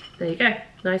boop, there you go.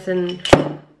 Nice and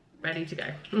ready to go.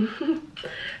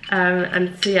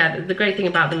 And so yeah, the great thing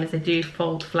about them is they do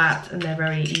fold flat and they're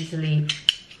very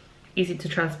easy to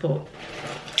transport.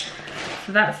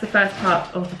 So that's the first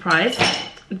part of the prize.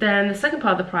 Then the second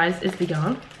part of the prize is the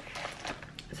yarn.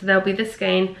 So there'll be this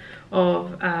skein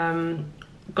of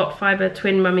Got Fibre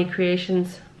Twin Mummy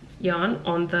Creations yarn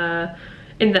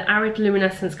in the Arid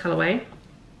Luminescence colourway.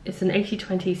 It's an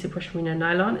 80/20 super merino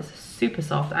nylon. It's super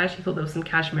soft. I actually thought there was some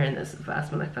cashmere in this at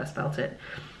first when I first felt it.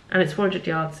 And it's 400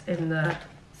 yards in the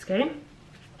skein.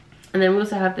 And then we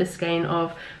also have this skein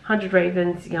of 100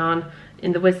 Ravens yarn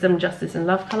in the Wisdom, Justice and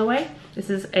Love colourway. This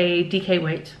is a DK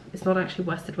weight. It's not actually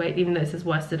worsted weight, even though it says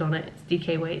worsted on it, it's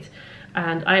DK weight.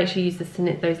 And I actually use this to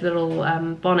knit those little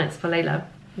bonnets for Layla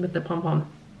with the pom-pom.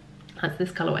 That's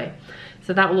this colourway.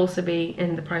 So that will also be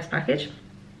in the prize package.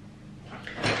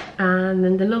 And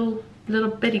then the little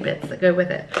bitty bits that go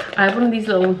with it. I have one of these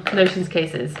little notions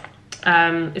cases.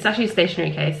 It's actually a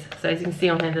stationery case. So as you can see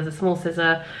on here, there's a small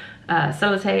scissor,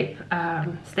 sellotape,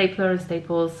 stapler and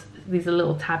staples. These are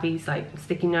little tabbies like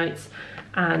sticky notes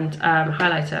and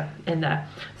highlighter in there.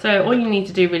 So all you need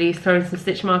to do really is throw in some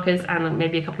stitch markers and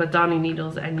maybe a couple of darning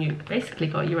needles, and you basically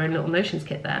got your own little notions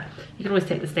kit there. You can always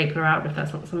take the stapler out if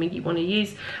that's not something you want to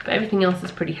use, but everything else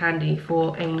is pretty handy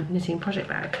for a knitting project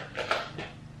bag.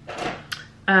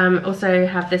 Also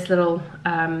have this little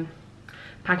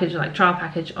package, like trial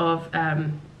package of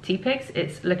tea pigs.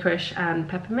 It's licorice and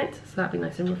peppermint, so that'd be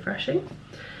nice and refreshing.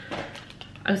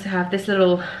 I also have this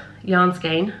little yarn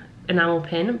skein enamel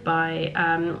pin by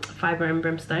Fibre and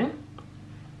Brimstone.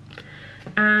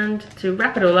 And to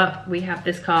wrap it all up, we have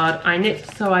this card, I knit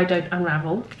so I don't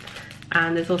unravel.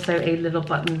 And there's also a little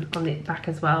button on the back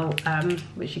as well,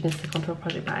 which you can stick onto a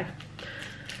project bag.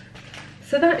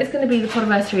 So that is going to be the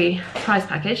Podiversary prize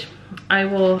package. I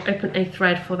will open a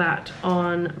thread for that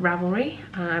on Ravelry.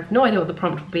 I have no idea what the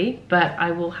prompt will be, but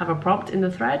I will have a prompt in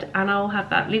the thread and I'll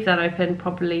have leave that open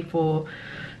probably for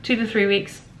 2 to 3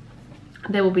 weeks.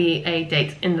 There will be a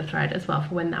date in the thread as well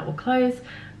for when that will close,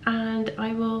 and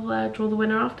I will draw the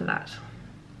winner after that.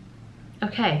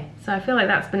 Okay, so I feel like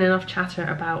that's been enough chatter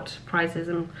about prizes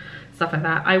and stuff like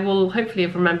that. I will hopefully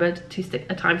have remembered to stick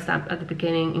a timestamp at the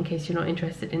beginning in case you're not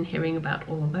interested in hearing about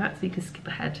all of that, so you can skip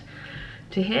ahead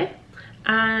to here.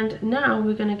 And now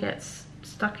we're going to get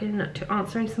stuck in to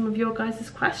answering some of your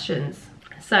guys' questions.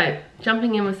 So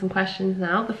jumping in with some questions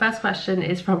now. The first question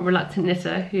is from Reluctant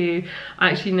Knitter, who I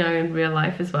actually know in real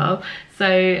life as well.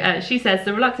 So she says,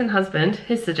 the reluctant husband,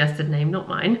 his suggested name, not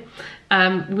mine,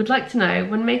 would like to know,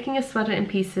 when making a sweater in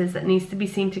pieces that needs to be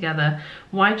seamed together,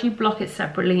 why do you block it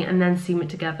separately and then seam it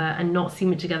together, and not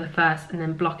seam it together first and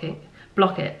then block it?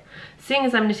 Seeing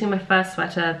as I'm knitting my first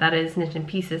sweater that is knit in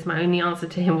pieces, my only answer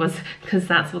to him was, because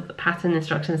that's what the pattern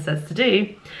instruction says to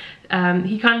do.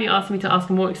 He kindly asked me to ask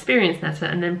a more experienced knitter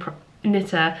and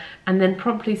then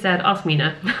promptly said, ask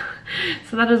Mina.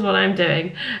 So that is what I'm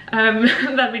doing.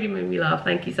 That really made me laugh.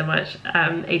 Thank you so much,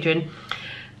 Adrian.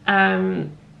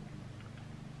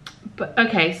 But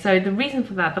okay, so the reason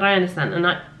for that I understand,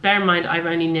 and bear in mind I've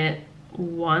only knit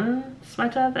one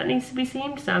sweater that needs to be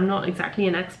seamed, so I'm not exactly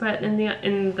an expert in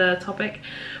the topic,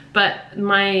 but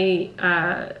my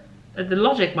the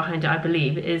logic behind it, I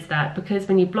believe, is that because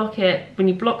when you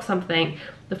block something,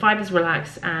 the fibers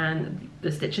relax and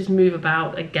the stitches move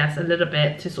about, I guess, a little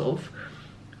bit to sort of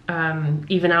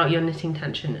even out your knitting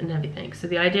tension and everything. So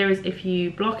the idea is if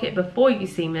you block it before you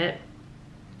seam it,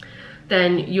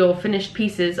 then your finished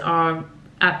pieces are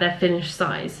at their finished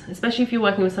size. Especially if you're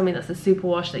working with something that's a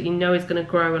superwash that you know is going to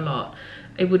grow a lot,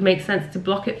 it would make sense to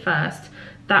block it first.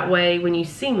 That way when you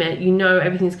seam it, you know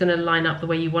everything's going to line up the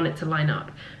way you want it to line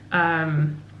up.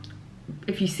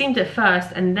 If you seamed it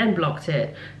first and then blocked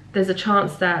it, there's a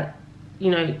chance that,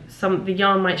 you know, the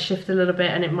yarn might shift a little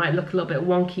bit and it might look a little bit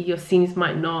wonky. Your seams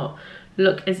might not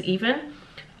look as even.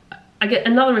 I get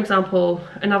another example,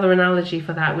 another analogy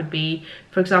for that would be,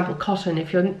 for example, cotton.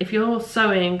 If you're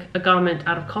sewing a garment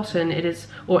out of cotton,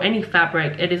 or any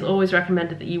fabric, it is always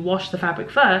recommended that you wash the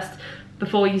fabric first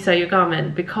before you sew your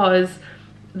garment, because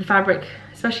the fabric,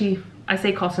 especially, I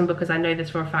say cotton because I know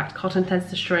this for a fact, cotton tends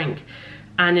to shrink,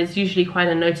 and is usually quite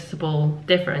a noticeable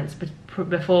difference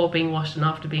before being washed and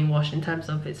after being washed in terms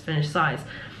of its finished size.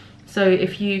 So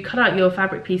if you cut out your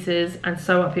fabric pieces and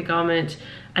sew up your garment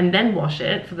and then wash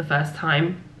it for the first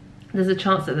time, there's a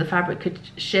chance that the fabric could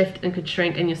shift and could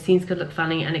shrink and your seams could look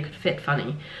funny and it could fit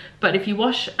funny. But if you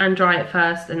wash and dry it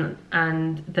first and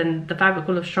then the fabric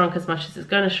will have shrunk as much as it's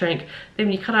going to shrink, then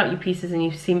when you cut out your pieces and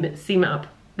you seam it up,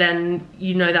 then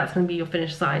you know that's going to be your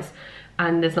finished size,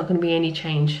 and there's not going to be any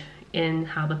change in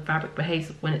how the fabric behaves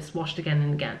when it's washed again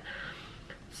and again.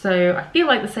 So I feel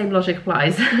like the same logic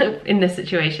applies in this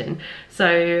situation.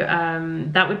 So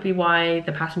that would be why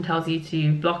the pattern tells you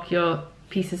to block your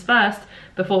pieces first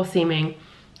before seaming.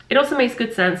 It also makes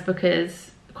good sense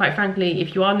because, quite frankly,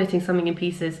 if you are knitting something in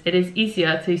pieces, it is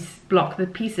easier to block the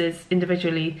pieces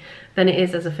individually than it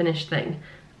is as a finished thing.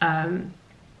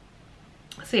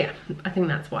 So yeah, I think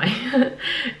that's why.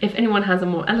 If anyone has a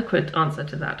more eloquent answer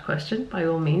to that question, by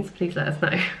all means, please let us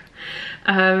know.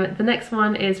 The next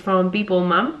one is from B-Ball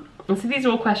Mum. And so these are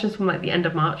all questions from like the end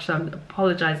of March, so I'm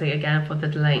apologising again for the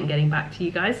delay in getting back to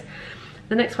you guys.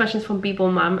 The next question is from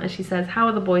B-Ball Mum, and she says, how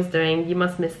are the boys doing? You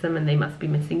must miss them and they must be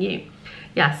missing you.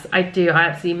 Yes, I do. I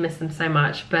absolutely miss them so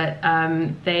much, but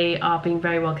they are being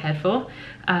very well cared for.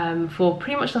 For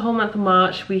pretty much the whole month of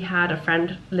March, we had a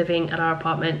friend living at our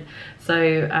apartment,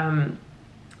 so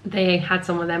they had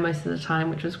someone there most of the time,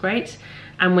 which was great.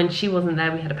 And when she wasn't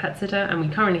there, we had a pet sitter, and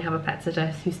we currently have a pet sitter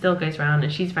who still goes around,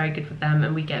 and she's very good with them,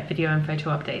 and we get video and photo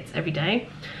updates every day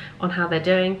on how they're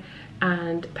doing.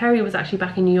 And Perry was actually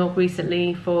back in New York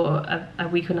recently for a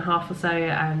week and a half or so,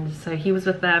 and so he was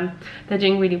with them. They're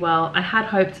doing really well. I had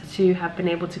hoped to have been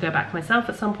able to go back myself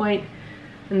at some point,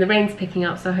 and the rain's picking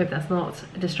up, so I hope that's not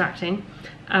distracting.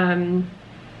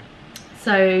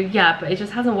 So yeah, but it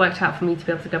just hasn't worked out for me to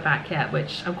be able to go back yet,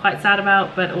 which I'm quite sad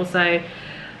about, but also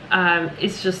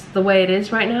it's just the way it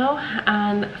is right now,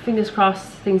 and fingers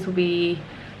crossed things will be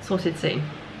sorted soon.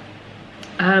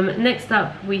 Next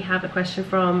up, we have a question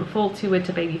from Fall to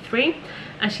Winter Baby 3,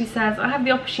 and she says, I have the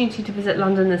opportunity to visit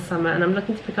London this summer and I'm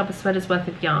looking to pick up a sweater's worth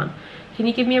of yarn. Can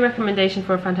you give me a recommendation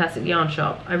for a fantastic yarn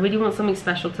shop? I really want something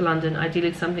special to London,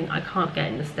 ideally something I can't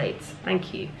get in the States.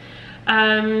 Thank you.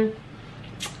 I'm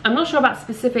not sure about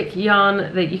specific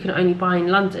yarn that you can only buy in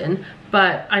London,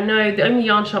 but I know the only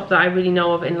yarn shop that I really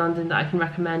know of in London that I can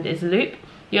recommend is Loop.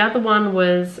 The other one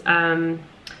was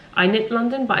I Knit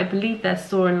London, but I believe their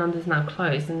store in London is now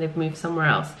closed and they've moved somewhere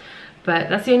else. But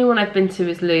that's the only one I've been to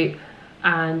is Loop.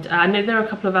 And I know there are a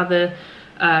couple of other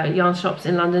yarn shops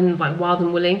in London, like Wild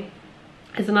and Woolly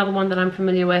is another one that I'm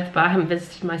familiar with, but I haven't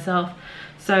visited myself.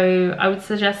 So I would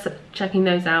suggest checking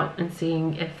those out and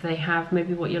seeing if they have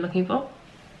maybe what you're looking for.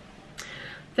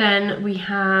 Then we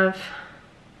have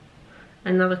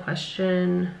another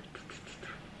question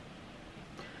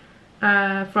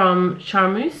from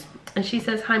Charmuse. And she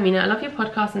says, hi Mina, I love your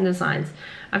podcast and designs.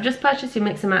 I've just purchased your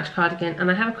mix and match cardigan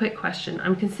and I have a quick question.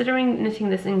 I'm considering knitting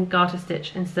this in garter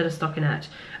stitch instead of stockinette,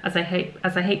 as I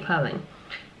hate purling.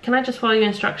 Can I just follow your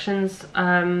instructions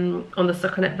on the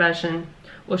stockinette version,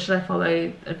 or should I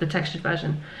follow the textured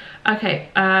version? Okay,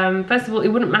 first of all, it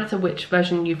wouldn't matter which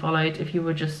version you followed if you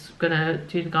were just gonna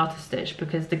do the garter stitch,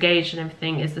 because the gauge and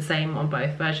everything is the same on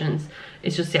both versions.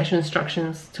 It's just the actual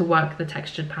instructions to work the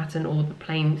textured pattern or the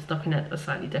plain stockinette are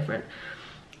slightly different.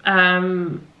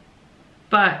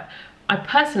 But I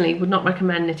personally would not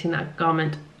recommend knitting that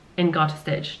garment in garter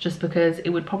stitch, just because it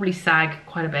would probably sag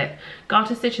quite a bit.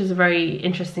 Garter stitch is a very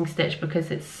interesting stitch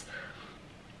because it's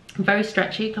very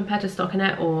stretchy compared to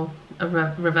stockinette or a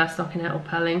reverse stockinette or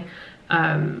purling.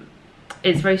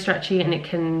 It's very stretchy and it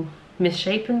can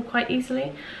misshapen quite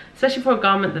easily, especially for a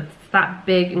garment that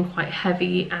big and quite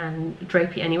heavy and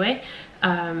drapey anyway.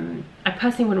 I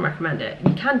personally wouldn't recommend it.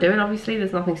 You can do it, obviously,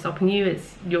 there's nothing stopping you,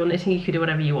 it's your knitting, you can do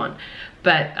whatever you want,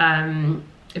 but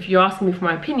if you're asking me for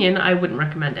my opinion, I wouldn't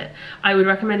recommend it. I would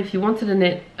recommend, if you wanted to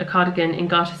knit a cardigan in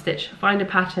garter stitch, find a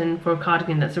pattern for a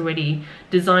cardigan that's already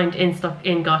designed in stock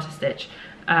in garter stitch,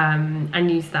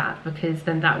 and use that, because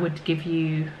then that would give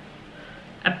you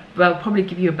probably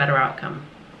give you a better outcome,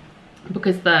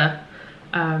 because the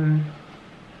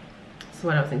so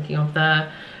what I was thinking of, the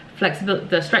flexibility,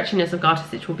 the stretchiness of garter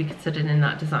stitch will be considered in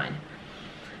that design.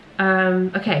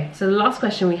 Okay, so the last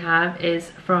question we have is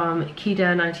from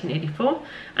Kida 1984,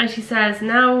 and she says,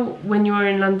 now when you're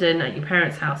in London at your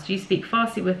parents' house, do you speak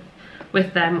Farsi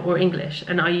with them or English,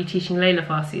 and are you teaching Layla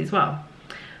Farsi as well?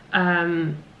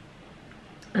 And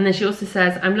then she also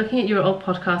says, I'm looking at your old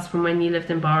podcast from when you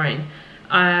lived in Bahrain.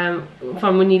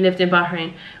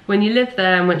 When you lived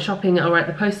there and went shopping or at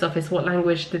the post office, what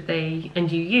language did they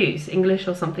and you use, English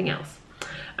or something else?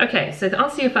 Okay, so to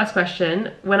answer your first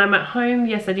question, when I'm at home,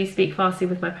 yes, I do speak Farsi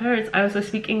with my parents. I also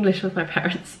speak English with my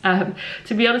parents.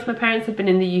 To be honest, my parents have been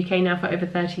in the UK now for over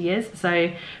 30 years.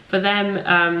 So for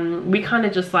them, we kind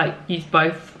of just like use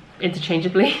both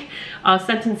interchangeably. Our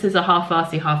sentences are half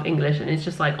Farsi, half English, and it's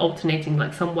just like alternating,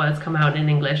 like some words come out in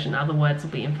English and other words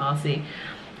will be in Farsi.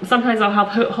 Sometimes I'll have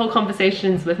whole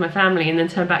conversations with my family and then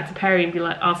turn back to Perry and be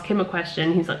like, ask him a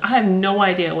question. He's like, I have no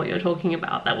idea what you're talking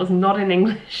about. That was not in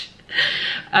English.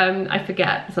 I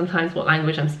forget sometimes what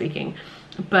language I'm speaking.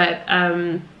 But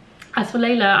as for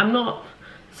Layla,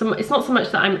 it's not so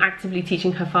much that I'm actively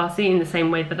teaching her Farsi in the same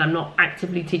way that I'm not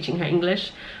actively teaching her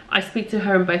English. I speak to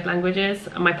her in both languages.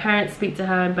 My parents speak to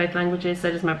her in both languages, so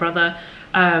does my brother.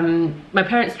 My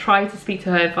parents try to speak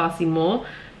to her in Farsi more,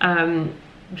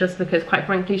 just because, quite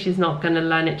frankly, she's not going to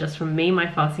learn it just from me. My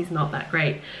Farsi's not that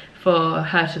great for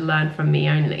her to learn from me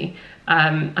only.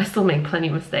 I still make plenty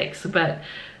of mistakes, but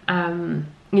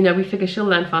you know, we figure she'll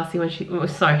learn Farsi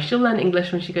when she'll learn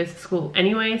English when she goes to school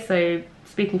anyway, so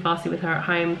speaking Farsi with her at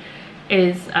home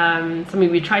is something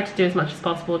we try to do as much as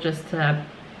possible, just to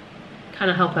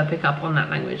kind of help her pick up on that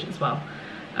language as well.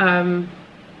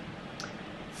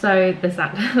 So there's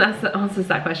that. That answers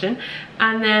that question.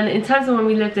 And then in terms of when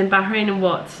we lived in Bahrain and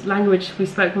what language we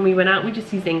spoke when we went out, we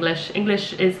just used English.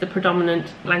 English is the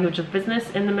predominant language of business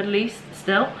in the Middle East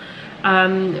still.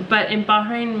 But in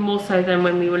Bahrain, more so than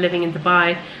when we were living in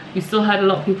Dubai, we still heard a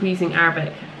lot of people using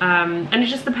Arabic. And it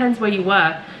just depends where you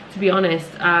were, to be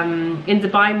honest. In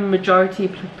Dubai, majority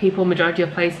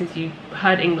of places, you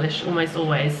heard English almost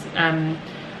always.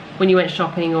 When you went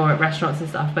shopping or at restaurants and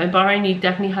stuff, but in Bahrain you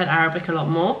definitely heard Arabic a lot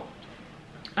more.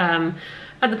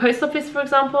 At the post office, for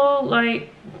example,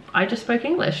 like, I just spoke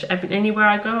English. Anywhere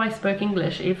I go, I spoke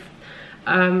English.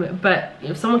 But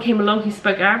if someone came along who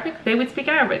spoke Arabic, they would speak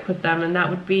Arabic with them, and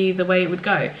that would be the way it would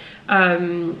go.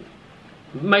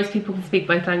 Most people can speak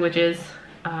both languages.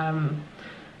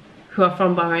 Who are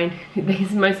from Bahrain,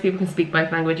 most people can speak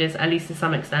both languages, at least to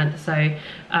some extent, so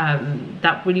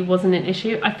that really wasn't an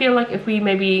issue. I feel like if we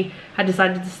maybe had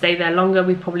decided to stay there longer,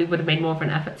 we probably would have made more of an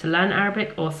effort to learn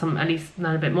Arabic, or at least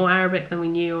learn a bit more Arabic than we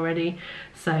knew already.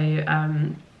 So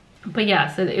but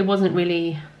yeah, so it wasn't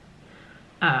really,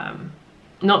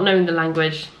 not knowing the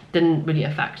language didn't really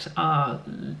affect our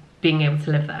being able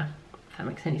to live there, if that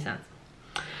makes any sense.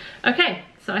 Okay,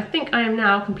 so I think I am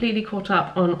now completely caught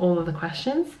up on all of the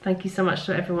questions. Thank you so much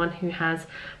to everyone who has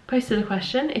posted a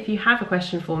question. If you have a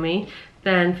question for me,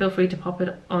 then feel free to pop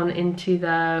it on into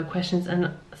the questions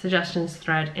and suggestions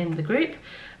thread in the group,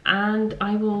 and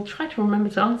I will try to remember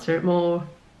to answer it more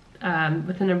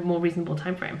within a more reasonable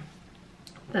time frame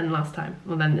than last time,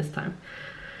 or than this time.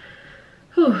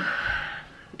 Whew.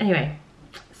 Anyway,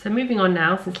 so moving on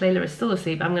now, since Layla is still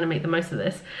asleep, I'm going to make the most of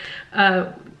this.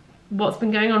 What's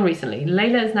been going on recently?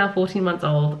 Layla is now 14 months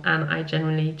old, and I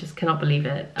genuinely just cannot believe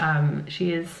it.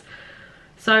 She is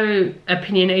so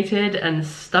opinionated and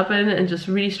stubborn and just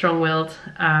really strong-willed,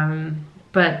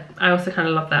 but I also kind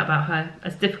of love that about her.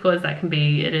 As difficult as that can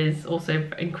be, it is also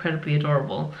incredibly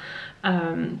adorable.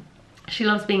 She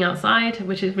loves being outside,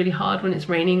 which is really hard when it's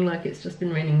raining, like it's just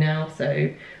been raining now, so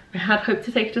I had hoped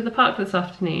to take her to the park this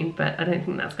afternoon, but I don't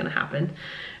think that's going to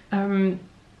happen.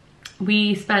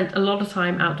 We spent a lot of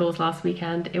time outdoors last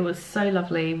weekend. It was so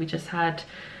lovely. We just had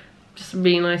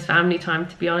really nice family time,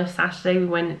 to be honest. Saturday we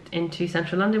went into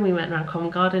central London. We went around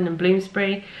Covent Garden and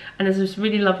Bloomsbury, and there's this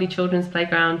really lovely children's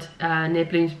playground near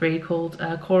Bloomsbury called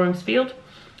Corum's Field,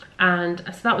 and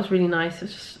so that was really nice. It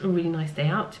was just a really nice day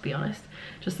out, to be honest,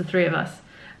 just the three of us.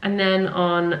 And then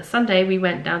on Sunday we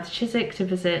went down to Chiswick to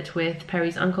visit with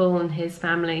Perry's uncle and his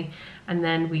family, and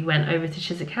then we went over to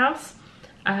Chiswick House.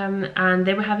 and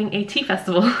they were having a tea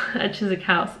festival at Chiswick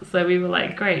House. So we were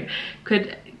like, great,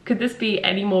 could this be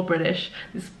any more British?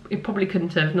 It probably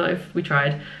couldn't have, not if we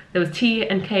tried. There was tea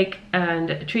and cake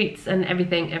and treats and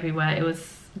everything everywhere. It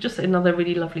was just another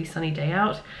really lovely sunny day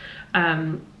out.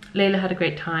 Layla had a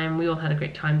great time, we all had a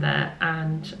great time there,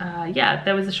 and yeah,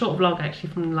 there was a short vlog actually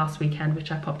from last weekend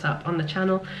which I popped up on the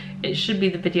channel. It should be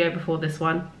the video before this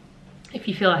one if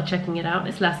you feel like checking it out.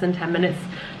 It's less than 10 minutes.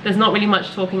 There's not really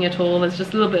much talking at all. There's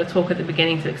just a little bit of talk at the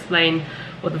beginning to explain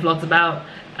what the vlog's about,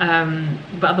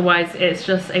 but otherwise it's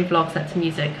just a vlog set to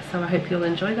music, so I hope you'll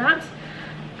enjoy that.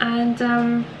 And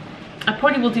I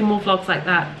probably will do more vlogs like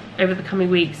that over the coming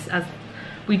weeks as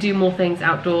we do more things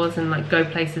outdoors and like go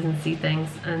places and see things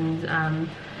and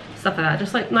stuff like that.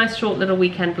 Just like nice short little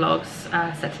weekend vlogs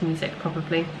set to music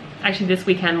probably. Actually this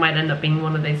weekend might end up being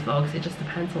one of those vlogs. It just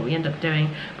depends what we end up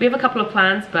doing. We have a couple of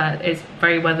plans, but it's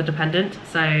very weather dependent,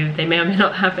 so they may or may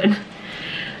not happen.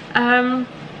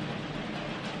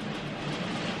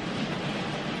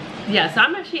 Yeah, so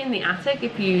I'm actually in the attic.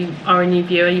 If you are a new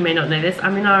viewer, you may not know this.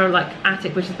 I'm in our like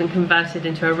attic, which has been converted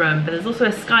into a room, but there's also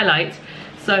a skylight.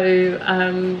 So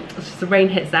it's just the rain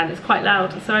hits that, it's quite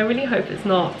loud. So I really hope it's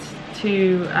not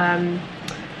too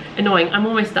annoying. I'm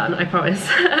almost done, I promise.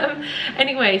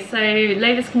 Anyway, so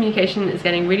Layla's communication is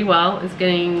getting really well. It's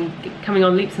coming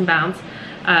on leaps and bounds.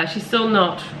 She's still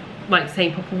not like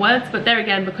saying proper words, but there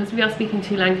again, because we are speaking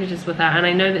 2 languages with her, and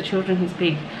I know that children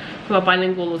who are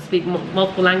bilingual or speak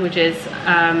multiple languages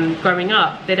growing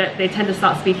up, they tend to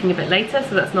start speaking a bit later,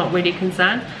 so that's not really a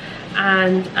concern.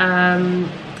 And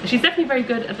she's definitely very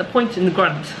good at the point and the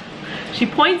grunt. She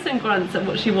points and grunts at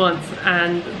what she wants,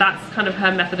 and that's kind of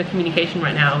her method of communication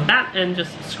right now. That and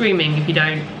just screaming if you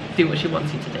don't do what she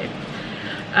wants you to do.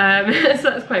 So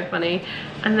that's quite funny.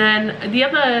 And then the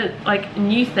other like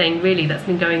new thing really that's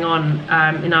been going on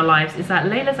in our lives is that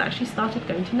Layla's actually started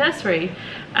going to nursery.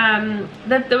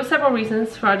 There were several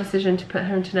reasons for our decision to put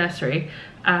her into nursery,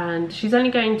 and she's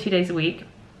only going 2 days a week.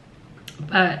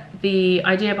 But the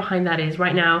idea behind that is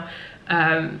right now,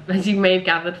 as you may have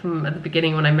gathered from at the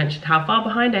beginning when I mentioned how far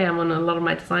behind I am on a lot of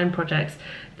my design projects,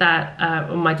 that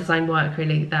on my design work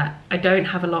really, that I don't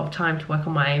have a lot of time to work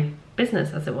on my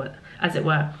business as it were.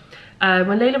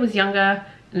 When Layla was younger,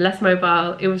 less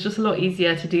mobile, it was just a lot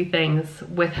easier to do things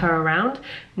with her around.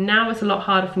 Now it's a lot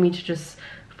harder for me to just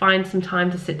find some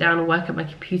time to sit down and work at my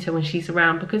computer when she's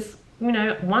around, because, you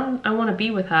know, 1, I want to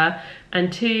be with her,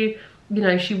 and 2, you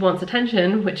know, she wants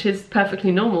attention, which is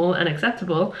perfectly normal and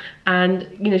acceptable, and,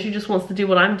 you know, she just wants to do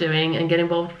what I'm doing and get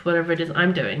involved with whatever it is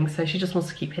I'm doing. So she just wants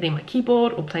to keep hitting my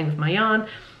keyboard or playing with my yarn,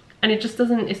 and it just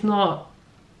doesn't, it's not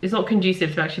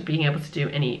conducive to actually being able to do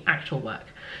any actual work.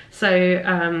 So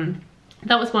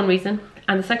that was one reason.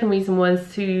 And the second reason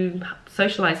was to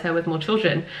socialize her with more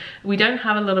children. We don't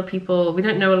know a lot of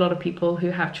people who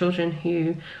have children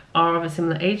who are of a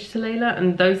similar age to Layla,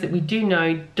 and those that we do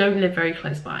know don't live very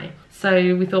close by.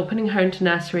 So we thought putting her into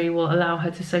nursery will allow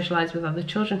her to socialize with other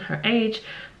children her age,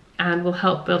 and will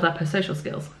help build up her social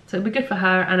skills. So it'll be good for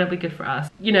her and it'll be good for us.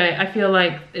 You know, I feel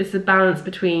like it's a balance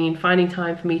between finding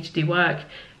time for me to do work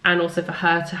and also for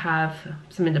her to have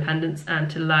some independence and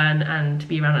to learn and to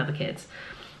be around other kids.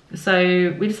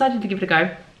 So we decided to give it a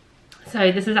go.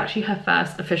 So this is actually her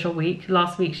first official week.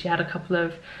 Last week she had a couple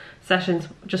of sessions,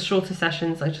 just shorter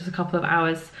sessions, like just a couple of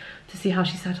hours to see how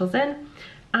she settles in.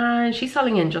 And she's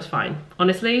settling in just fine,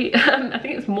 honestly. I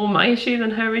think it's more my issue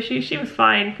than her issue. She was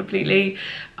fine completely.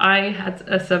 I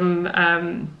had some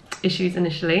issues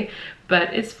initially,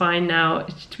 but it's fine now.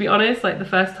 To be honest, like the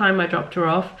first time I dropped her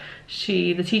off,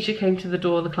 the teacher came to the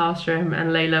door of the classroom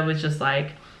and Layla was just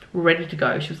like ready to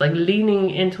go. She was like leaning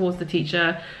in towards the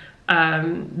teacher.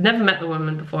 Never met the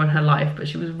woman before in her life, but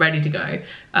she was ready to go.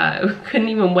 Couldn't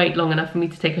even wait long enough for me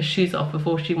to take her shoes off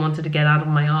before she wanted to get out of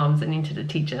my arms and into the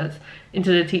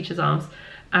teacher's arms.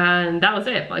 And that was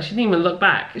it. Like, she didn't even look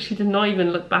back. She did not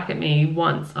even look back at me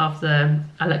once after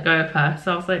I let go of her.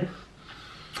 So I was like,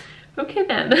 okay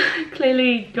then,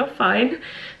 clearly you're fine.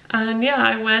 And yeah,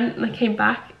 I went and I came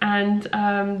back, and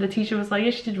the teacher was like,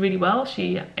 yeah, she did really well.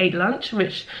 She ate lunch,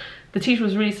 which the teacher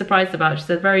was really surprised about. She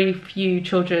said very few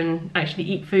children actually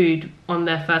eat food on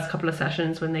their first couple of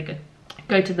sessions when they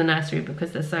go to the nursery,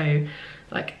 because they're so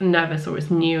like nervous or it's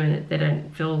new and they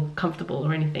don't feel comfortable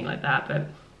or anything like that. But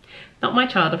not my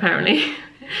child, apparently.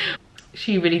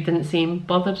 She really didn't seem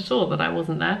bothered at all that I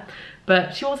wasn't there,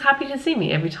 but she was happy to see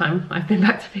me every time I've been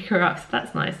back to pick her up, so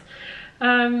that's nice.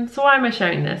 So why am I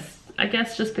sharing this? I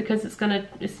guess just because it's a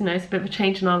bit of a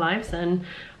change in our lives, and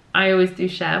I always do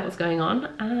share what's going on,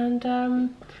 and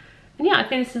yeah, I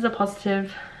think this is a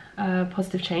positive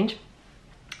change.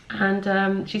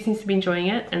 and she seems to be enjoying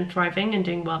it and thriving and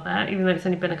doing well there, even though it's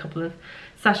only been a couple of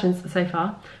sessions so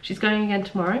far. She's going again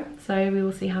tomorrow, so we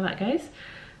will see how that goes.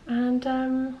 And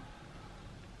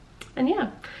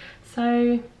yeah,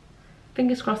 so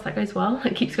fingers crossed that goes well.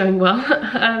 It keeps going well.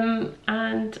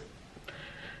 And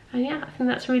yeah, I think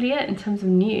that's really it in terms of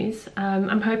news.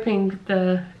 I'm hoping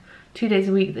the 2 days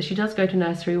a week that she does go to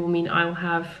nursery will mean I will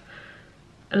have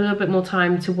a little bit more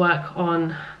time to work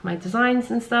on my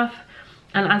designs and stuff,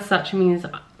 and as such it means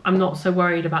I'm not so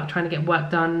worried about trying to get work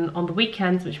done on the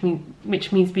weekends, which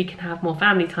means we can have more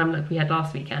family time like we had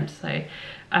last weekend. So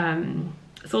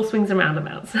it's all swings and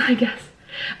roundabouts, I guess.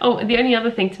 Oh, the only other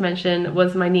thing to mention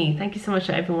was my knee. Thank you so much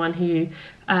to everyone who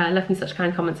left me such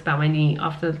kind comments about my knee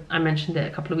after I mentioned it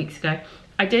a couple of weeks ago.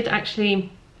 I did actually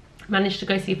manage to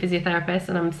go see a physiotherapist,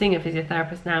 and I'm seeing a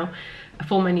physiotherapist now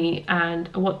for my knee, and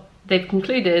what they've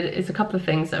concluded is a couple of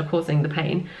things that are causing the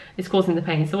pain. It's causing the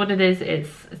pain. So what it is, it's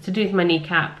to do with my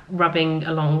kneecap rubbing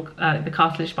along, the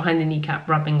cartilage behind the kneecap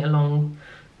rubbing along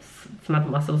some other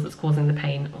muscles that's causing the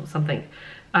pain or something.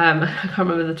 I can't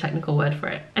remember the technical word for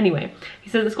it. Anyway, he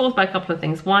says it's caused by a couple of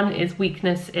things. One is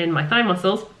weakness in my thigh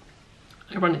muscles,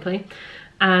 ironically,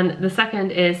 and the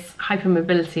second is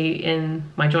hypermobility in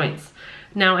my joints.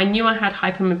 Now, I knew I had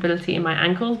hypermobility in my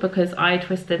ankles because I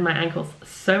twisted my ankles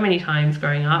so many times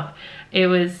growing up. It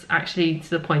was actually to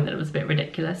the point that it was a bit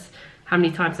ridiculous how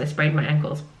many times I sprained my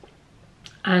ankles.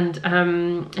 And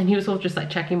he was sort of just like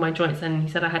checking my joints, and he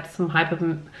said I had some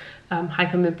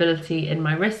hypermobility in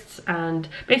my wrists, and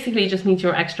basically it just means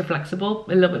you're extra flexible,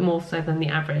 a little bit more so than the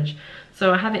average.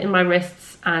 So I have it in my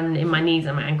wrists and in my knees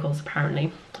and my ankles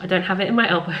apparently. I don't have it in my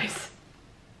elbows.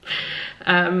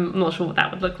 I'm not sure what that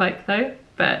would look like though,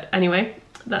 but anyway,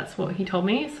 that's what he told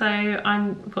me. So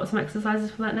I've got some exercises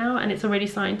for that now, and it's already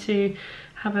starting to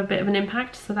have a bit of an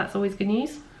impact, so that's always good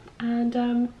news.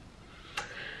 And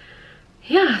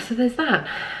yeah, so there's that.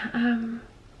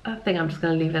 I think I'm just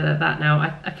going to leave it at that now.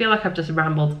 I feel like I've just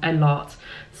rambled a lot,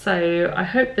 so I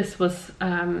hope this was,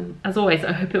 as always,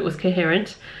 I hope it was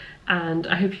coherent, and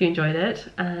I hope you enjoyed it,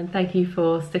 and thank you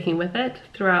for sticking with it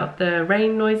throughout the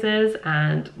rain noises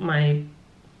and my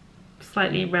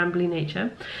slightly rambly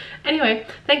nature. Anyway,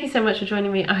 thank you so much for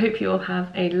joining me. I hope you all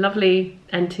have a lovely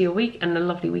end to your week and a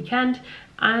lovely weekend,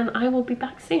 and I will be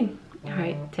back soon. All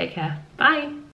right, take care. Bye.